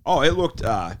done. Oh, it looked,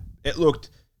 I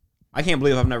can't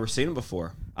believe I've never seen it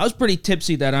before. I was pretty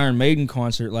tipsy at that Iron Maiden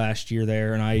concert last year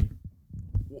there, and I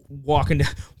walking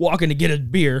to get a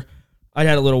beer, I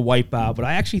had a little wipe out, but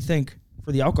I actually think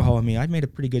for the alcohol in me, I made a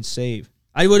pretty good save.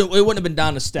 It wouldn't have been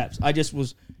down the steps. I just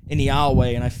was in the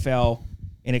aisleway and I fell,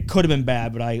 and it could have been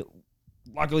bad, but I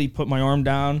luckily put my arm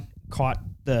down, caught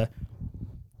the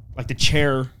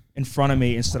chair in front of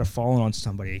me instead of falling on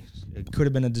somebody. It could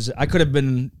have been I could have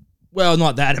been, well,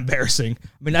 not that embarrassing.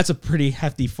 I mean, that's a pretty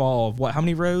hefty fall of what? How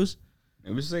many rows?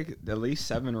 It was like at least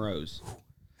 7 rows.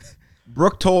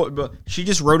 Brooke she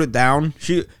just wrote it down.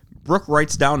 Brooke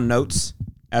writes down notes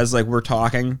as like we're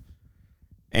talking,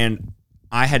 and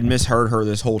I had misheard her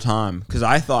this whole time because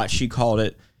I thought she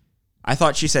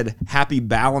said Happy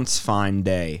Balance Fine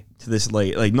Day to this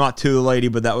lady, like not to the lady,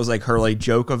 but that was like her like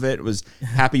joke of it was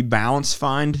Happy Balance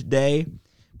Fine Day,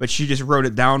 but she just wrote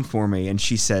it down for me and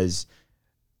she says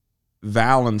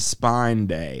Valence Spine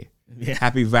Day. Yeah.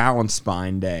 Happy Valence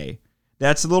Spine Day.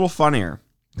 That's a little funnier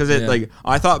because like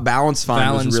I thought Balance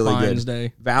Fine was really good.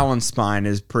 Day. Valence Spine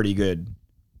is pretty good.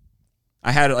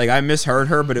 I misheard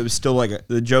her, but it was still like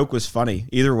the joke was funny.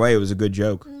 Either way, it was a good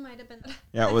joke. It might have been.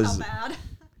 Yeah, it was bad.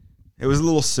 It was a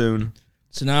little soon.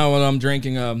 So now when I'm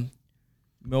drinking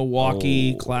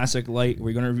Milwaukee Classic Light,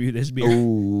 we're gonna review this beer.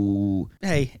 Ooh.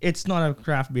 Hey, it's not a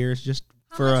craft beer. It's just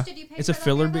How much did you pay it's for a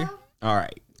filler beer. All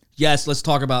right. Yes, let's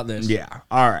talk about this. Yeah.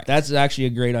 All right. That's actually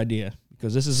a great idea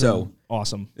because this is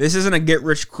awesome. This isn't a get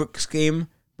rich quick scheme,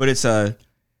 but it's a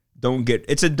don't get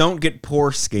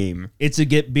poor scheme. It's a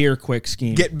get beer quick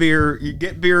scheme. Get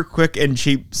beer quick and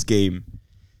cheap scheme.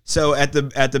 So at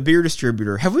the beer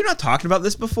distributor, have we not talked about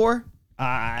this before?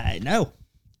 No.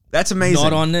 That's amazing.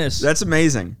 Not on this. That's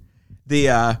amazing.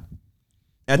 At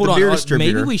Hold the on, beer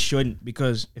distributor. maybe we shouldn't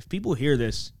this if people hear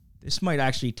this might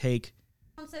actually take.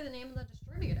 Don't say the name of the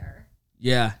distributor.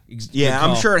 Yeah. Yeah,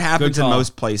 I'm sure it happens in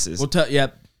most places. We'll tell.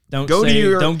 Yep. Don't go say, to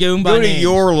your don't give them by go to names.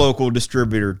 your local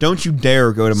distributor. Don't you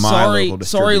dare go to my local distributor.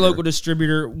 Sorry, local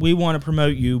distributor. We want to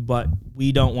promote you, but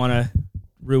we don't want to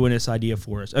ruin this idea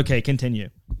for us. Okay, continue.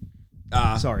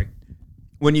 Sorry.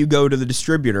 When you go to the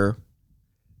distributor,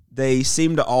 they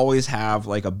seem to always have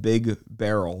like a big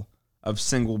barrel of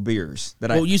single beers that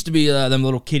it used to be them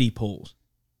little kiddie pools.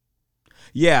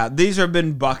 Yeah, these have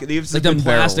been These like have them been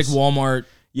plastic barrels. Walmart.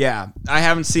 Yeah, I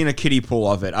haven't seen a kiddie pool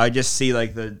of it. I just see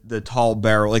like the tall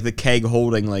barrel, like the keg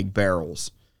holding like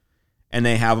barrels, and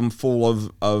they have them full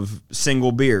of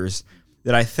single beers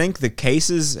that I think the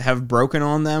cases have broken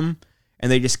on them,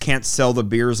 and they just can't sell the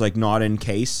beers like not in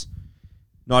cases.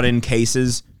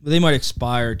 They might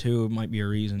expire too. It might be a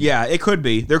reason. Yeah, it could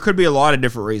be. There could be a lot of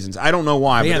different reasons. I don't know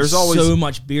why, but there's always so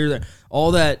much beer there.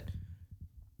 All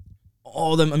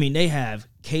all of them. I mean, they have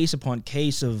case upon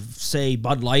case of, say,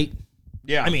 Bud Light.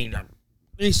 Yeah. I mean,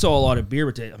 they sell a lot of beer,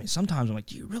 but sometimes I'm like,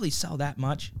 do you really sell that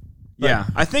much? But yeah,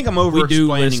 I think I'm we do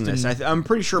over-explaining list this. in- I'm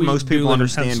pretty sure we most do people live in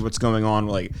understand Pennsylvania. what's going on.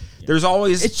 Like, there's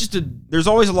always It's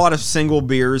always a lot of single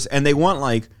beers, and they want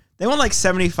like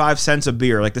 75 cents a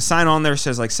beer. Like the sign on there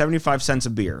says like 75 cents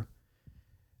a beer,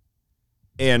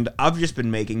 and I've just been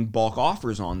making bulk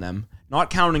offers on them, not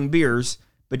counting beers,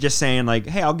 but just saying like,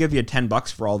 hey, I'll give you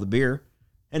 $10 for all the beer,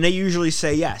 and they usually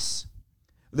say yes.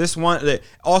 This one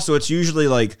also, it's usually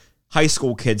like high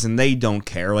school kids, and they don't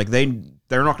care. Like they're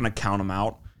not going to count them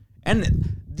out.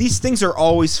 And these things are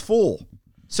always full.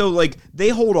 So, like, they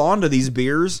hold on to these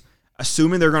beers,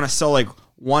 assuming they're going to sell, like,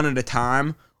 one at a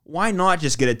time. Why not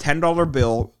just get a $10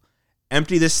 bill,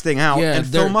 empty this thing out, and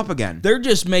fill them up again? They're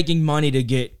just making money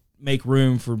to make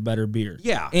room for better beer.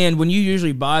 Yeah. And when you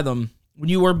usually buy them, when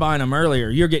you were buying them earlier,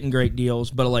 you're getting great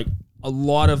deals. But, like, a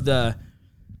lot of the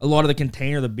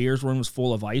container the beers were in was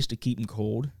full of ice to keep them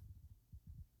cold.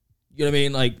 You know what I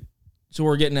mean? Like, so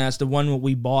we're getting asked, the one that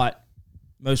we bought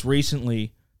most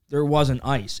recently, there wasn't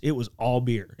ice. It was all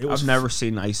beer. I've never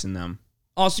seen ice in them.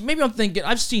 Oh, so maybe I'm thinking,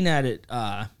 I've seen that at,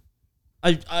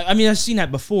 I mean, I've seen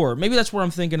that before. Maybe that's where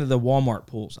I'm thinking of the Walmart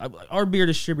pools. Our beer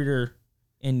distributor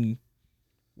in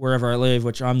wherever I live,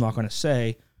 which I'm not going to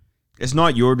say. It's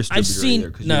not your distributor I've seen,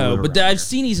 either. 'Cause you no, live but around I've here.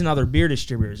 seen these in other beer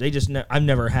distributors. They just, I've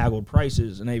never haggled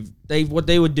prices. And what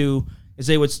they would do is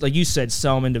they would, like you said,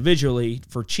 sell them individually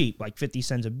for cheap, like 50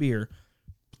 cents a beer.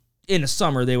 In the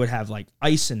summer, they would have like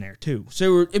ice in there too.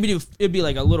 So it'd be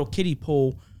like a little kiddie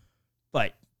pool,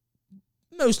 but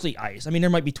mostly ice. I mean,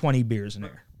 there might be 20 beers in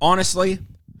there. Honestly,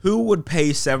 who would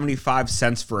pay 75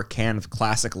 cents for a can of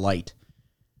Classic Light?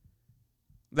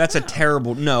 That's a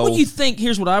terrible no. What do you think?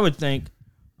 Here's what I would think.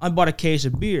 I bought a case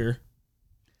of beer,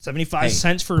 75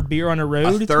 cents for a beer on the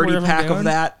road. A 30 pack of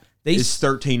that is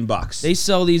 $13. They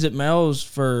sell these at Mel's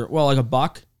for, well, like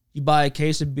 $1. You buy a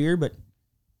case of beer, but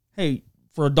hey,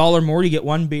 for $1 more, you get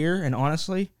one beer. And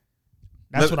honestly,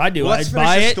 that's what I do. Let's I finish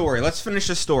buy the it. story. Let's finish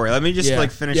the story. Let me just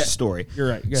finish the story. You're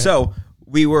right. Go ahead. So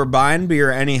we were buying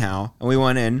beer anyhow, and we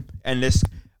went in, and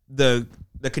the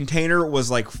container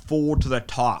was like full to the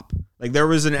top. Like there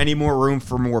wasn't any more room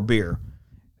for more beer.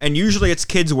 And usually it's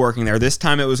kids working there. This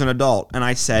time it was an adult. And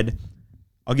I said,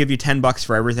 I'll give you $10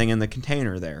 for everything in the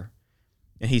container there.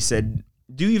 And he said,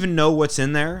 do you even know what's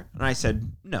in there? And I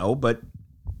said, no, but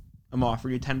I'm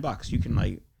offering you $10. You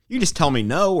can you just tell me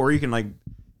no, or you can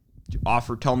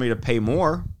tell me to pay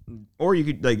more, or you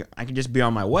could I can just be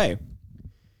on my way.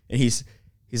 And he's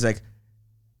like,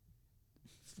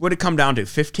 what'd it come down to?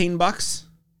 $15?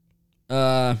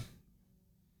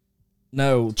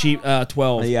 No, cheap.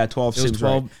 12. Yeah, 12 It was seems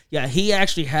 12. right. Yeah, he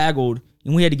actually haggled,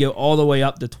 and we had to go all the way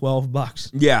up to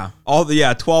 $12. Yeah,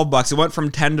 $12. It went from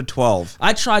 10 to 12.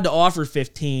 I tried to offer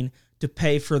 15 to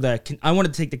pay for I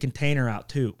wanted to take the container out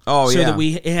too. Oh, so yeah. that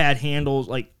it had handles.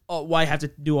 Like, oh, why have to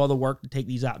do all the work to take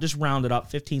these out? Just round it up.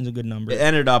 15 is a good number. It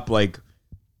ended up Which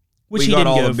we he got didn't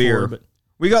all go the beer. for, but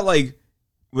We got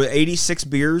with 86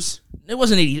 beers. it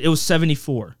wasn't 80. It was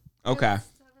 74. Okay.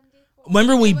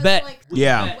 Remember we bet.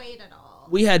 Yeah.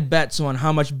 We had bets on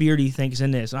how much beer do you think is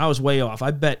in this, and I was way off.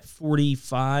 I bet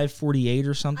 45, 48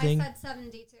 or something. I said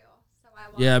 72. So I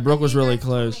won. Yeah, Brooke And was you really guys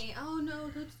told close. me, oh no,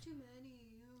 that's too many.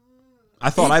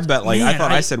 I thought I bet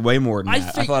I said way more than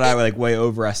that. I thought I way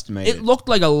overestimated. It looked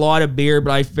like a lot of beer,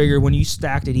 but I figured when you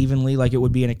stacked it evenly, like it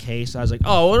would be in a case, I was like,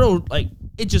 oh,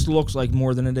 it just looks like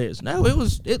more than it is. No,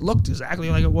 it looked exactly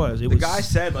like it was. The guy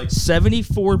said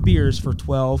 74 beers for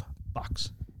 $12.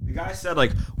 The guy said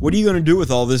what are you gonna do with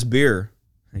all this beer?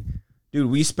 Dude,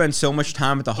 we spend so much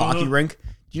time at the hockey rink.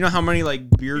 Do you know how many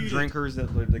beer drinkers that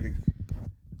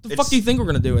The fuck do you think we're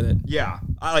gonna do with it? Yeah,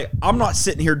 I'm not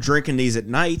sitting here drinking these at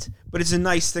night, but it's a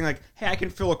nice thing. Hey, I can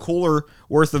fill a cooler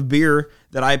worth of beer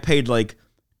that I paid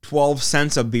 12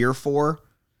 cents a beer for.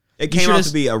 It came out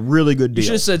to be a really good You deal.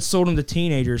 should have said sold them to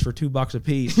teenagers for $2 a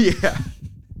piece. Yeah,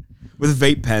 with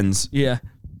vape pens. Yeah.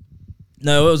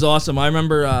 No, it was awesome. I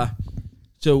remember.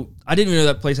 So I didn't even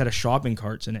know that place had a shopping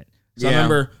carts in it. So I Yeah.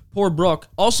 remember poor Brooke.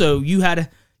 Also, you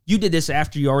did this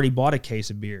after you already bought a case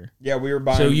of beer. Yeah, we were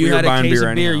buying. So you had a case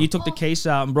of beer. anyhow. You took the case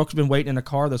out, and Brooke's been waiting in the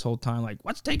car this whole time. Like,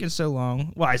 what's taking so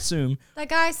long? Well, I assume. The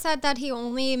guy said that he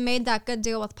only made that good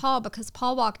deal with Paul because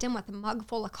Paul walked in with a mug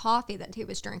full of coffee that he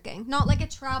was drinking. Not like a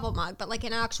travel mug, but like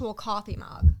an actual coffee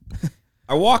mug.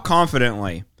 I walk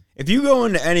confidently. If you go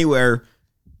into anywhere,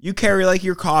 you carry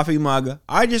your coffee mug.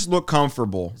 I just look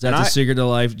comfortable. Is that the secret to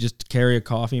life? Just to carry a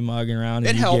coffee mug around.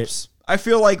 And It helps. I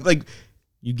feel like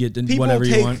you get people whatever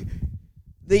you want.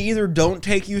 They either don't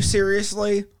take you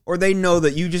seriously or they know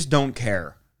that you just don't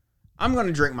care. I'm going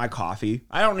to drink my coffee.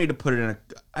 I don't need to put it in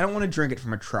I don't want to drink it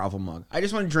from a travel mug. I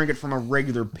just want to drink it from a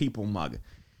regular people mug.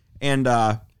 And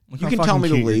you can tell me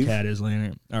to leave. Cat is,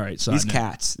 Landon. All right, so these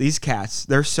cats,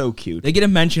 they're so cute. They get a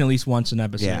mention at least once an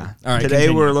episode. Yeah. All right. Today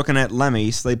we're looking at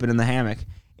Lemmy sleeping in the hammock,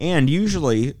 and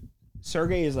usually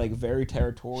Sergey is like very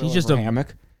territorial. He's just a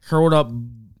hammock, curled up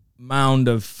mound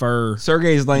of fur.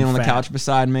 Sergey's laying on the couch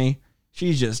beside me.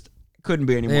 She's just couldn't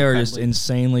be any more. They are friendly. just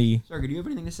insanely. Sergey, do you have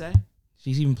anything to say?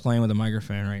 She's even playing with a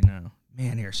microphone right now.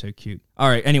 Man, they are so cute. All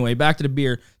right. Anyway, back to the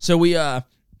beer. So I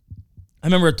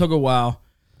remember it took a while.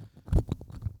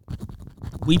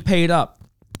 We paid up,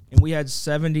 and we had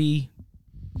 74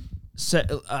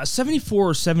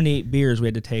 or 78 beers we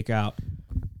had to take out,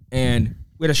 and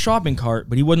we had a shopping cart,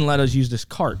 but he wouldn't let us use this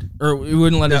cart, or he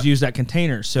wouldn't let us use that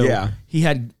container. So he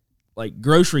had like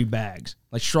grocery bags,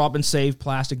 like Shop and Save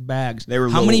plastic bags. They were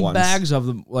how many ones. bags of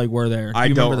them like were there? I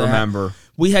don't remember.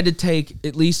 We had to take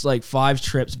at least like 5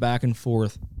 trips back and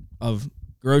forth of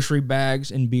grocery bags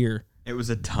and beer. It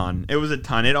was a ton.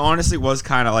 It honestly was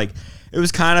kind of like, it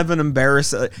was kind of an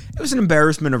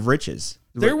embarrassment of riches.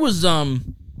 There was the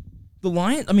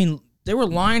Lion. I mean, there were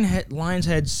Lion's Head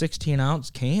 16-ounce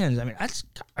cans. I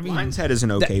mean, Lion's Head is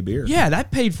an okay beer. Yeah,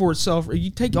 that paid for itself. You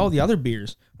take all the other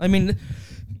beers. I mean,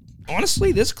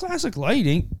 honestly, this Classic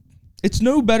Light it's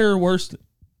no better or worse.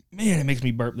 Man, it makes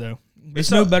me burp though. It's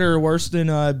no better or worse than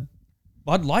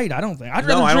Bud Light. I don't think. I'd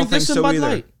rather drink this than Bud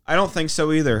Light. I don't think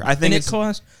so either. I think it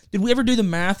costs. Did we ever do the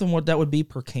math on what that would be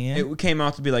per can? It came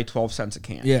out to be like 12 cents a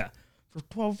can. Yeah, for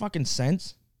 12 fucking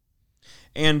cents.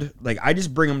 And like, I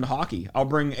just bring them to hockey. I'll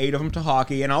bring 8 of them to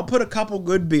hockey, and I'll put a couple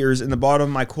good beers in the bottom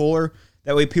of my cooler.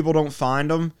 That way, people don't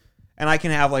find them, and I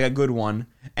can have like a good one.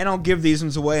 And I'll give these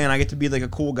ones away, and I get to be like a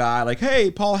cool guy. Like,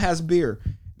 hey, Paul has beer.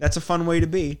 That's a fun way to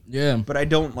be. Yeah. But I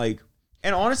don't like.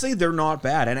 And honestly, they're not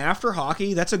bad. And after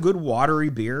hockey, that's a good watery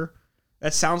beer.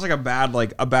 That sounds like a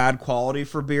bad quality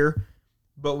for beer,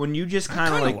 but when you just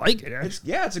kind of like it,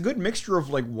 it's a good mixture of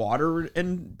like water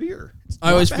and beer.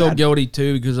 I always feel guilty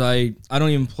too because I don't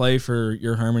even play for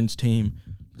your Herman's team.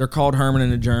 They're called Herman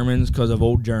and the Germans because of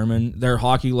Old German. Their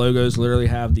hockey logos literally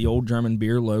have the Old German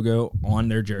beer logo on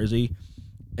their jersey,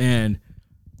 and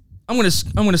I'm gonna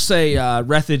say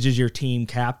Rethage is your team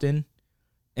captain,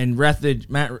 and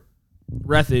Matt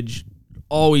Rethage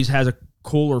always has a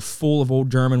cooler full of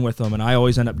Old German with them, and I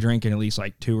always end up drinking at least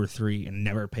like 2 or 3 and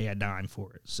never pay a dime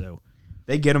for it. So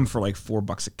they get them for like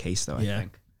 $4 a case, though. I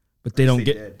think, but they don't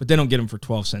get them for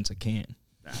 12 cents a can.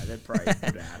 Nah, they'd probably put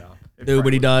that up.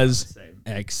 Nobody does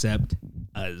except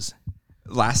us.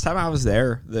 Last time I was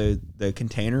there, the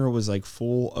container was like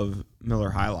full of Miller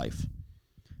High Life.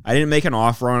 I didn't make an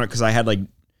offer on it because I had like.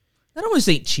 That almost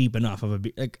ain't cheap enough of a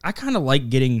beer. Like, I kind of like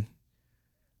getting.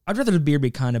 I'd rather the beer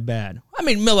be kind of bad. I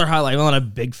mean, Miller High Life. I'm not a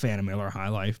big fan of Miller High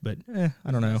Life, but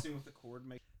I don't know.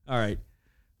 All right,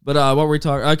 but what were we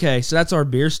talking? Okay, so that's our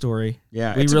beer story.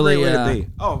 Yeah, we it's really. A great way to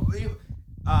be. Oh,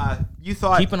 you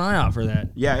thought keep an eye out for that.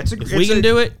 Yeah, if we can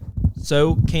do it,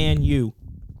 so can you.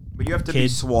 But you have to be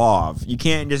suave. You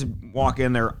can't just walk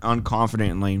in there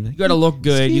unconfidently. You got to look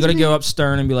good. You got to go up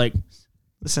stern and be like,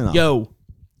 "Listen up. Yo,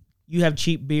 you have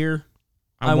cheap beer.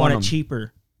 I want it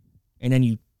cheaper." And then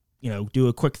you do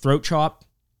a quick throat chop,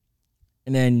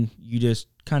 and then you just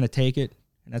kind of take it,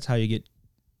 and that's how you get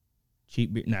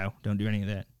cheap beer. No, don't do any of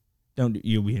that.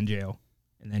 You'll be in jail,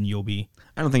 and then you'll be.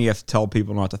 I don't think you have to tell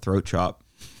people not to throat chop.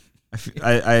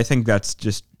 I think that's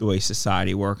just the way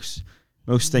society works.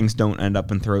 Most things don't end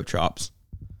up in throat chops.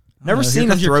 Never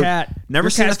seen a throat. Never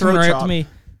seen a throat chop. To me.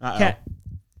 Cat,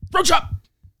 throat chop.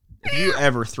 If you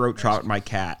ever throat chopped my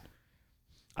cat,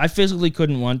 I physically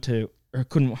couldn't.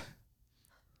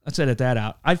 Let's edit that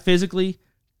out. I physically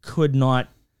could not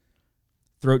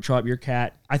throat chop your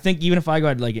cat. I think even if I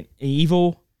got like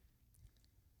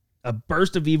a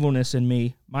burst of evilness in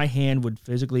me, my hand would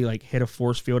physically like hit a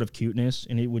force field of cuteness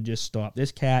and it would just stop.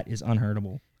 This cat is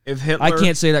unhurtable. If Hitler, I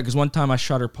can't say that because one time I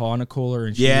shut her paw in a cooler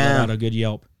and she let out a good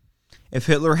yelp. If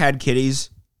Hitler had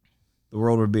kitties, the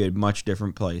world would be a much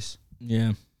different place.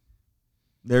 Yeah.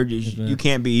 You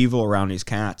can't be evil around these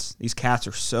cats. These cats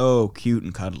are so cute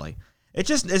and cuddly.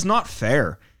 It's not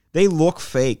fair. They look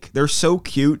fake. They're so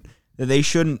cute that they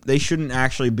shouldn't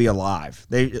actually be alive.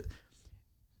 They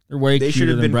should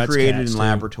have been created in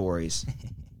laboratories.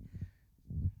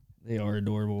 They are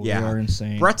adorable. Yeah. They are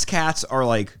insane. Brett's cats are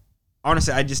like,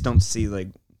 honestly, I just don't see like,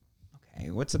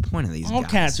 okay, what's the point of these guys? All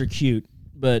cats are cute,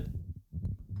 but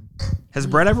has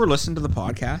Brett ever listened to the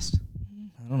podcast?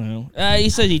 I don't know. He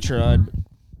said he tried.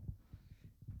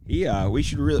 Yeah, we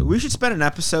should spend an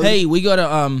episode. Hey, we got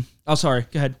to Oh, sorry.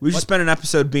 Go ahead. We should spend an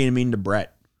episode being mean to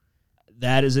Brett.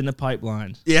 That is in the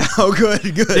pipeline. Yeah. Oh, good.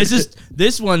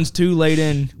 This one's too late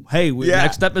in. Hey, Yeah.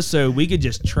 next episode we could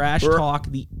just trash talk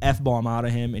the F-bomb out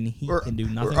of him, and he can do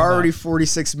nothing. We're already about it.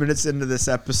 46 minutes into this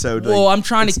episode. Well, Like, I'm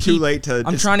trying it's to too keep. late to.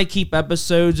 I'm trying to keep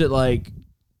episodes at like,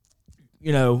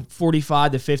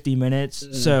 45 to 50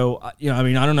 minutes. So I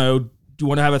mean, I don't know. Do you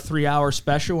want to have a 3-hour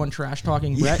special on trash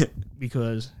talking Brett?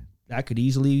 Because that could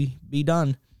easily be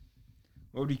done.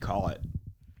 What would you call it?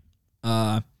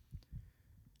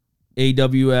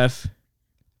 AWF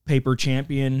Paper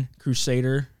Champion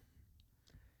Crusader.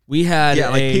 We had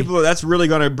people. That's really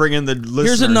going to bring in the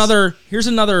listeners. Here's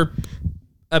another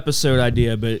episode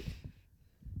idea, but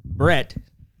Brett,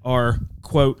 our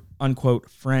quote unquote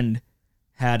friend,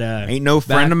 had a Ain't no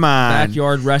friend of mine.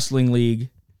 backyard wrestling league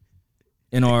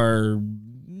in our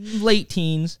late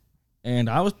teens, and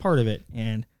I was part of it.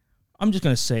 And I'm just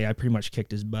gonna say I pretty much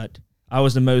kicked his butt. I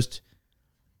was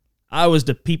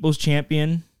the people's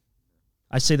champion.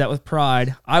 I say that with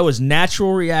pride. I was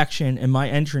Natural Reaction, and my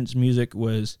entrance music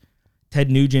was Ted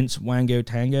Nugent's Wango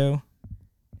Tango,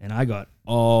 and I got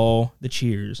all the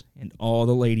cheers and all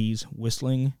the ladies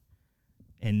whistling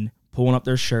and pulling up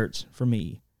their shirts for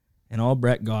me. And all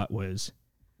Brett got was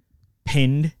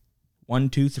pinned 1,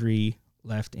 2, 3,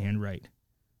 left and right.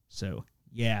 So,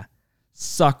 yeah,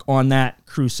 suck on that,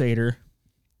 Crusader.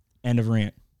 End of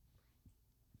rant.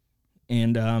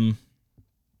 And,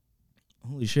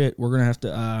 holy shit, we're going to have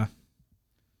to,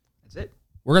 That's it.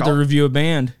 we're going to have to review a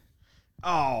band.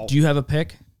 Oh. Do you have a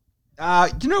pick?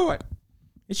 You know what?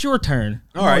 It's your turn.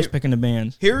 I'm All right. always picking the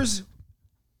bands. Here's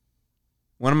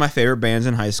one of my favorite bands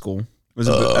in high school. It was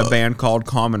a band called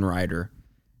Common Rider.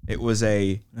 It was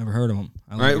a Never heard of them.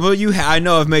 I like right. it, Well, I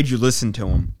know I've made you listen to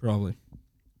them. probably.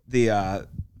 The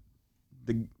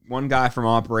one guy from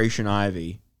Operation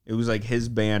Ivy. It was like his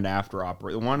band after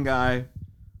Operation. The one guy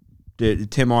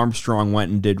Tim Armstrong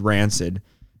went and did Rancid,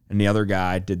 and the other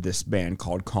guy did this band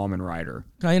called Common Rider.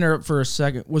 Can I interrupt for a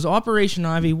second? Was Operation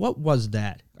Ivy, what was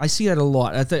that? I see that a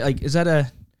lot. I think was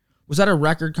that a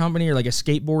record company or like a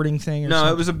skateboarding thing or No,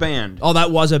 something? it was a band. Oh,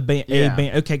 that was a band. Yeah.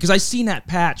 Okay, because I seen that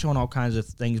patch on all kinds of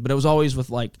things, but it was always with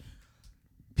like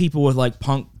people with like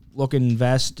punk looking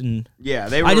vest and Yeah,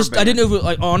 they were. I a band. didn't know if it,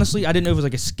 like honestly I didn't know if it was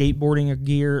like a skateboarding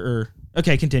gear or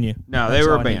okay. Continue. No, they That's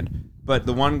were all a I band. need. But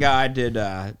the one guy did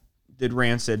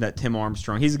Rancid, that Tim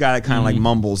Armstrong. He's the guy that kind of like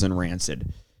mumbles in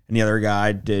Rancid. And the other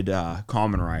guy did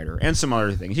Common Rider and some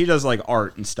other things. He does like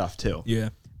art and stuff too. Yeah.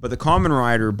 But the Common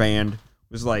Rider band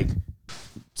was like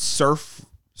surf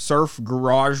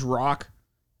garage rock.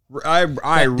 I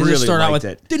really liked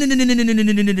it.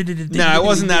 No, it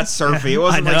wasn't that surfy. It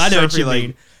wasn't I know, like I know what surfy you like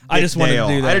mean. I just wanted to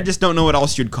do that. I just don't know what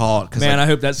else you'd call it. Man, I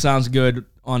hope that sounds good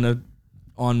on the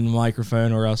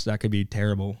microphone, or else that could be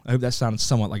terrible. I hope that sounds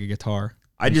somewhat like a guitar.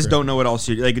 I just don't know what else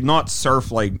you like. Not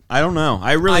surf like I don't know.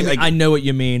 I really like. I know what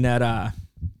you mean. That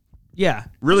yeah,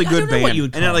 really I good don't know band. what you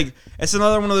would And call like it's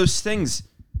another one of those things.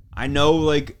 I know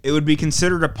like it would be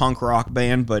considered a punk rock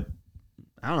band, but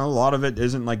I don't know. A lot of it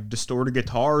isn't like distorted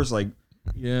guitars. Like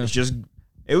yeah. it was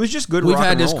just good. We've rock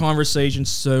had and this roll. conversation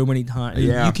so many times.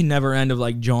 Yeah. You can never end of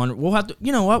like genre. We'll have to.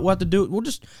 You know what? We'll have to do it. We'll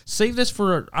just save this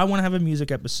for. I want to have a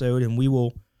music episode, and we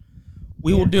will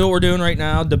do what we're doing right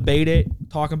now. Debate it,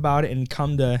 talk about it, and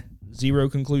come to zero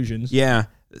conclusions. Yeah,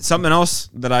 something else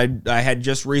that I had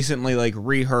just recently like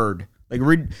reheard. Like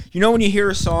you know when you hear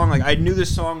a song, like I knew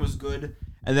this song was good,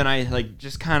 and then I like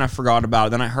just kind of forgot about it.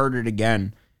 Then I heard it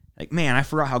again. Like man, I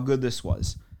forgot how good this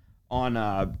was. On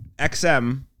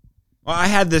XM, well, I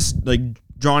had this like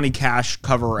Johnny Cash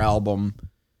cover album,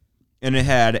 and it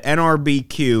had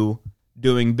NRBQ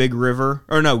doing Big River,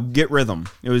 or no, Get Rhythm.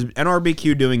 It was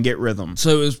NRBQ doing Get Rhythm.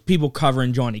 So it was people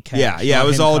covering Johnny Cash. Yeah, it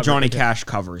was not him all covering- Johnny okay. Cash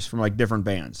covers from like different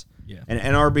bands. Yeah. And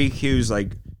NRBQ's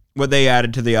like what they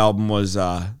added to the album was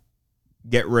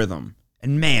Get Rhythm.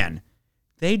 And man,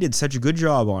 they did such a good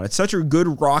job on it. Such a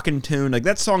good rockin' tune. Like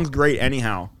that song's great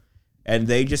anyhow. And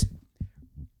they just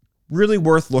really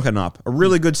worth looking up. A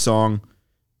really good song.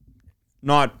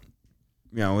 Not,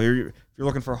 if you're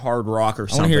looking for hard rock or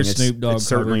something, hear Snoop Dogg it's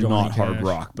certainly cover Johnny not hard Cash.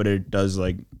 rock, but it does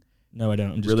like No, I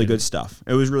don't. I'm just really kidding. good stuff.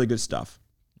 It was really good stuff.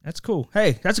 That's cool.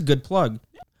 Hey, that's a good plug.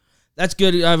 That's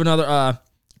good. I have another,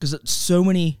 because so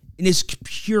many, and it's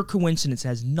pure coincidence. It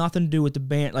has nothing to do with the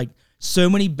band. Like, so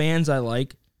many bands I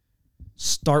like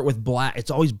start with black.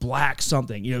 It's always black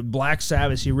something. Black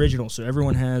Sabbath's the original, so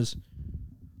everyone has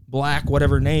black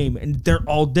whatever name, and they're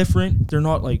all different. They're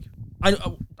not like, I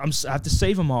have to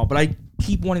save them all, but I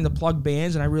keep wanting to plug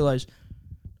bands, and I realize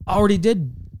I already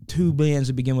did 2 bands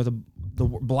that begin with the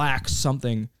black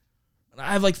something.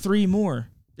 I have like 3 more.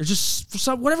 There's just,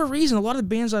 for whatever reason, a lot of the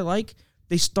bands I like,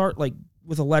 they start like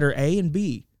with a letter A and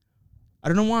B. I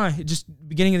don't know why. It just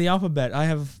beginning of the alphabet. I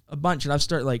have a bunch, and I've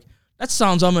started like that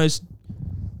sounds almost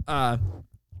like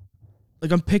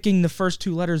I'm picking the first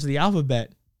 2 letters of the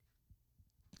alphabet.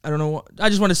 I don't know. I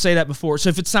just want to say that before. So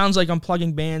if it sounds like I'm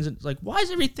plugging bands, it's like, why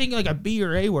is everything like a B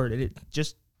or A word? And it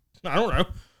just, I don't know.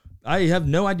 I have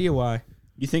no idea why.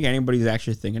 You think anybody's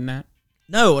actually thinking that?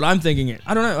 No, but I'm thinking it.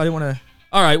 I don't know. I didn't want to.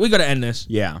 All right, we got to end this.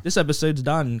 Yeah. This episode's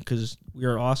done because we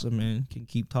are awesome and can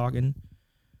keep talking.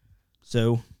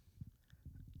 So,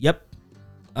 yep.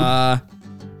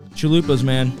 Chalupas,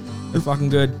 man. They're fucking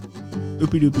good.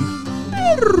 Oopie doopie.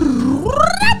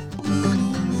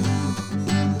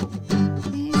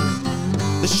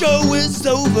 The show is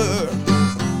over.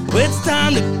 It's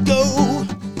time to go.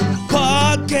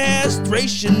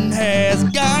 Podcastration has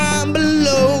gone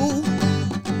below.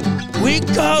 We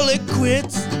call it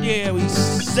quits. Yeah, we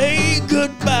say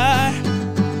goodbye.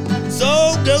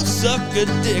 So go suck a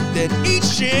dick, then eat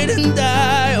shit and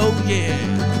die. Oh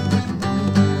yeah.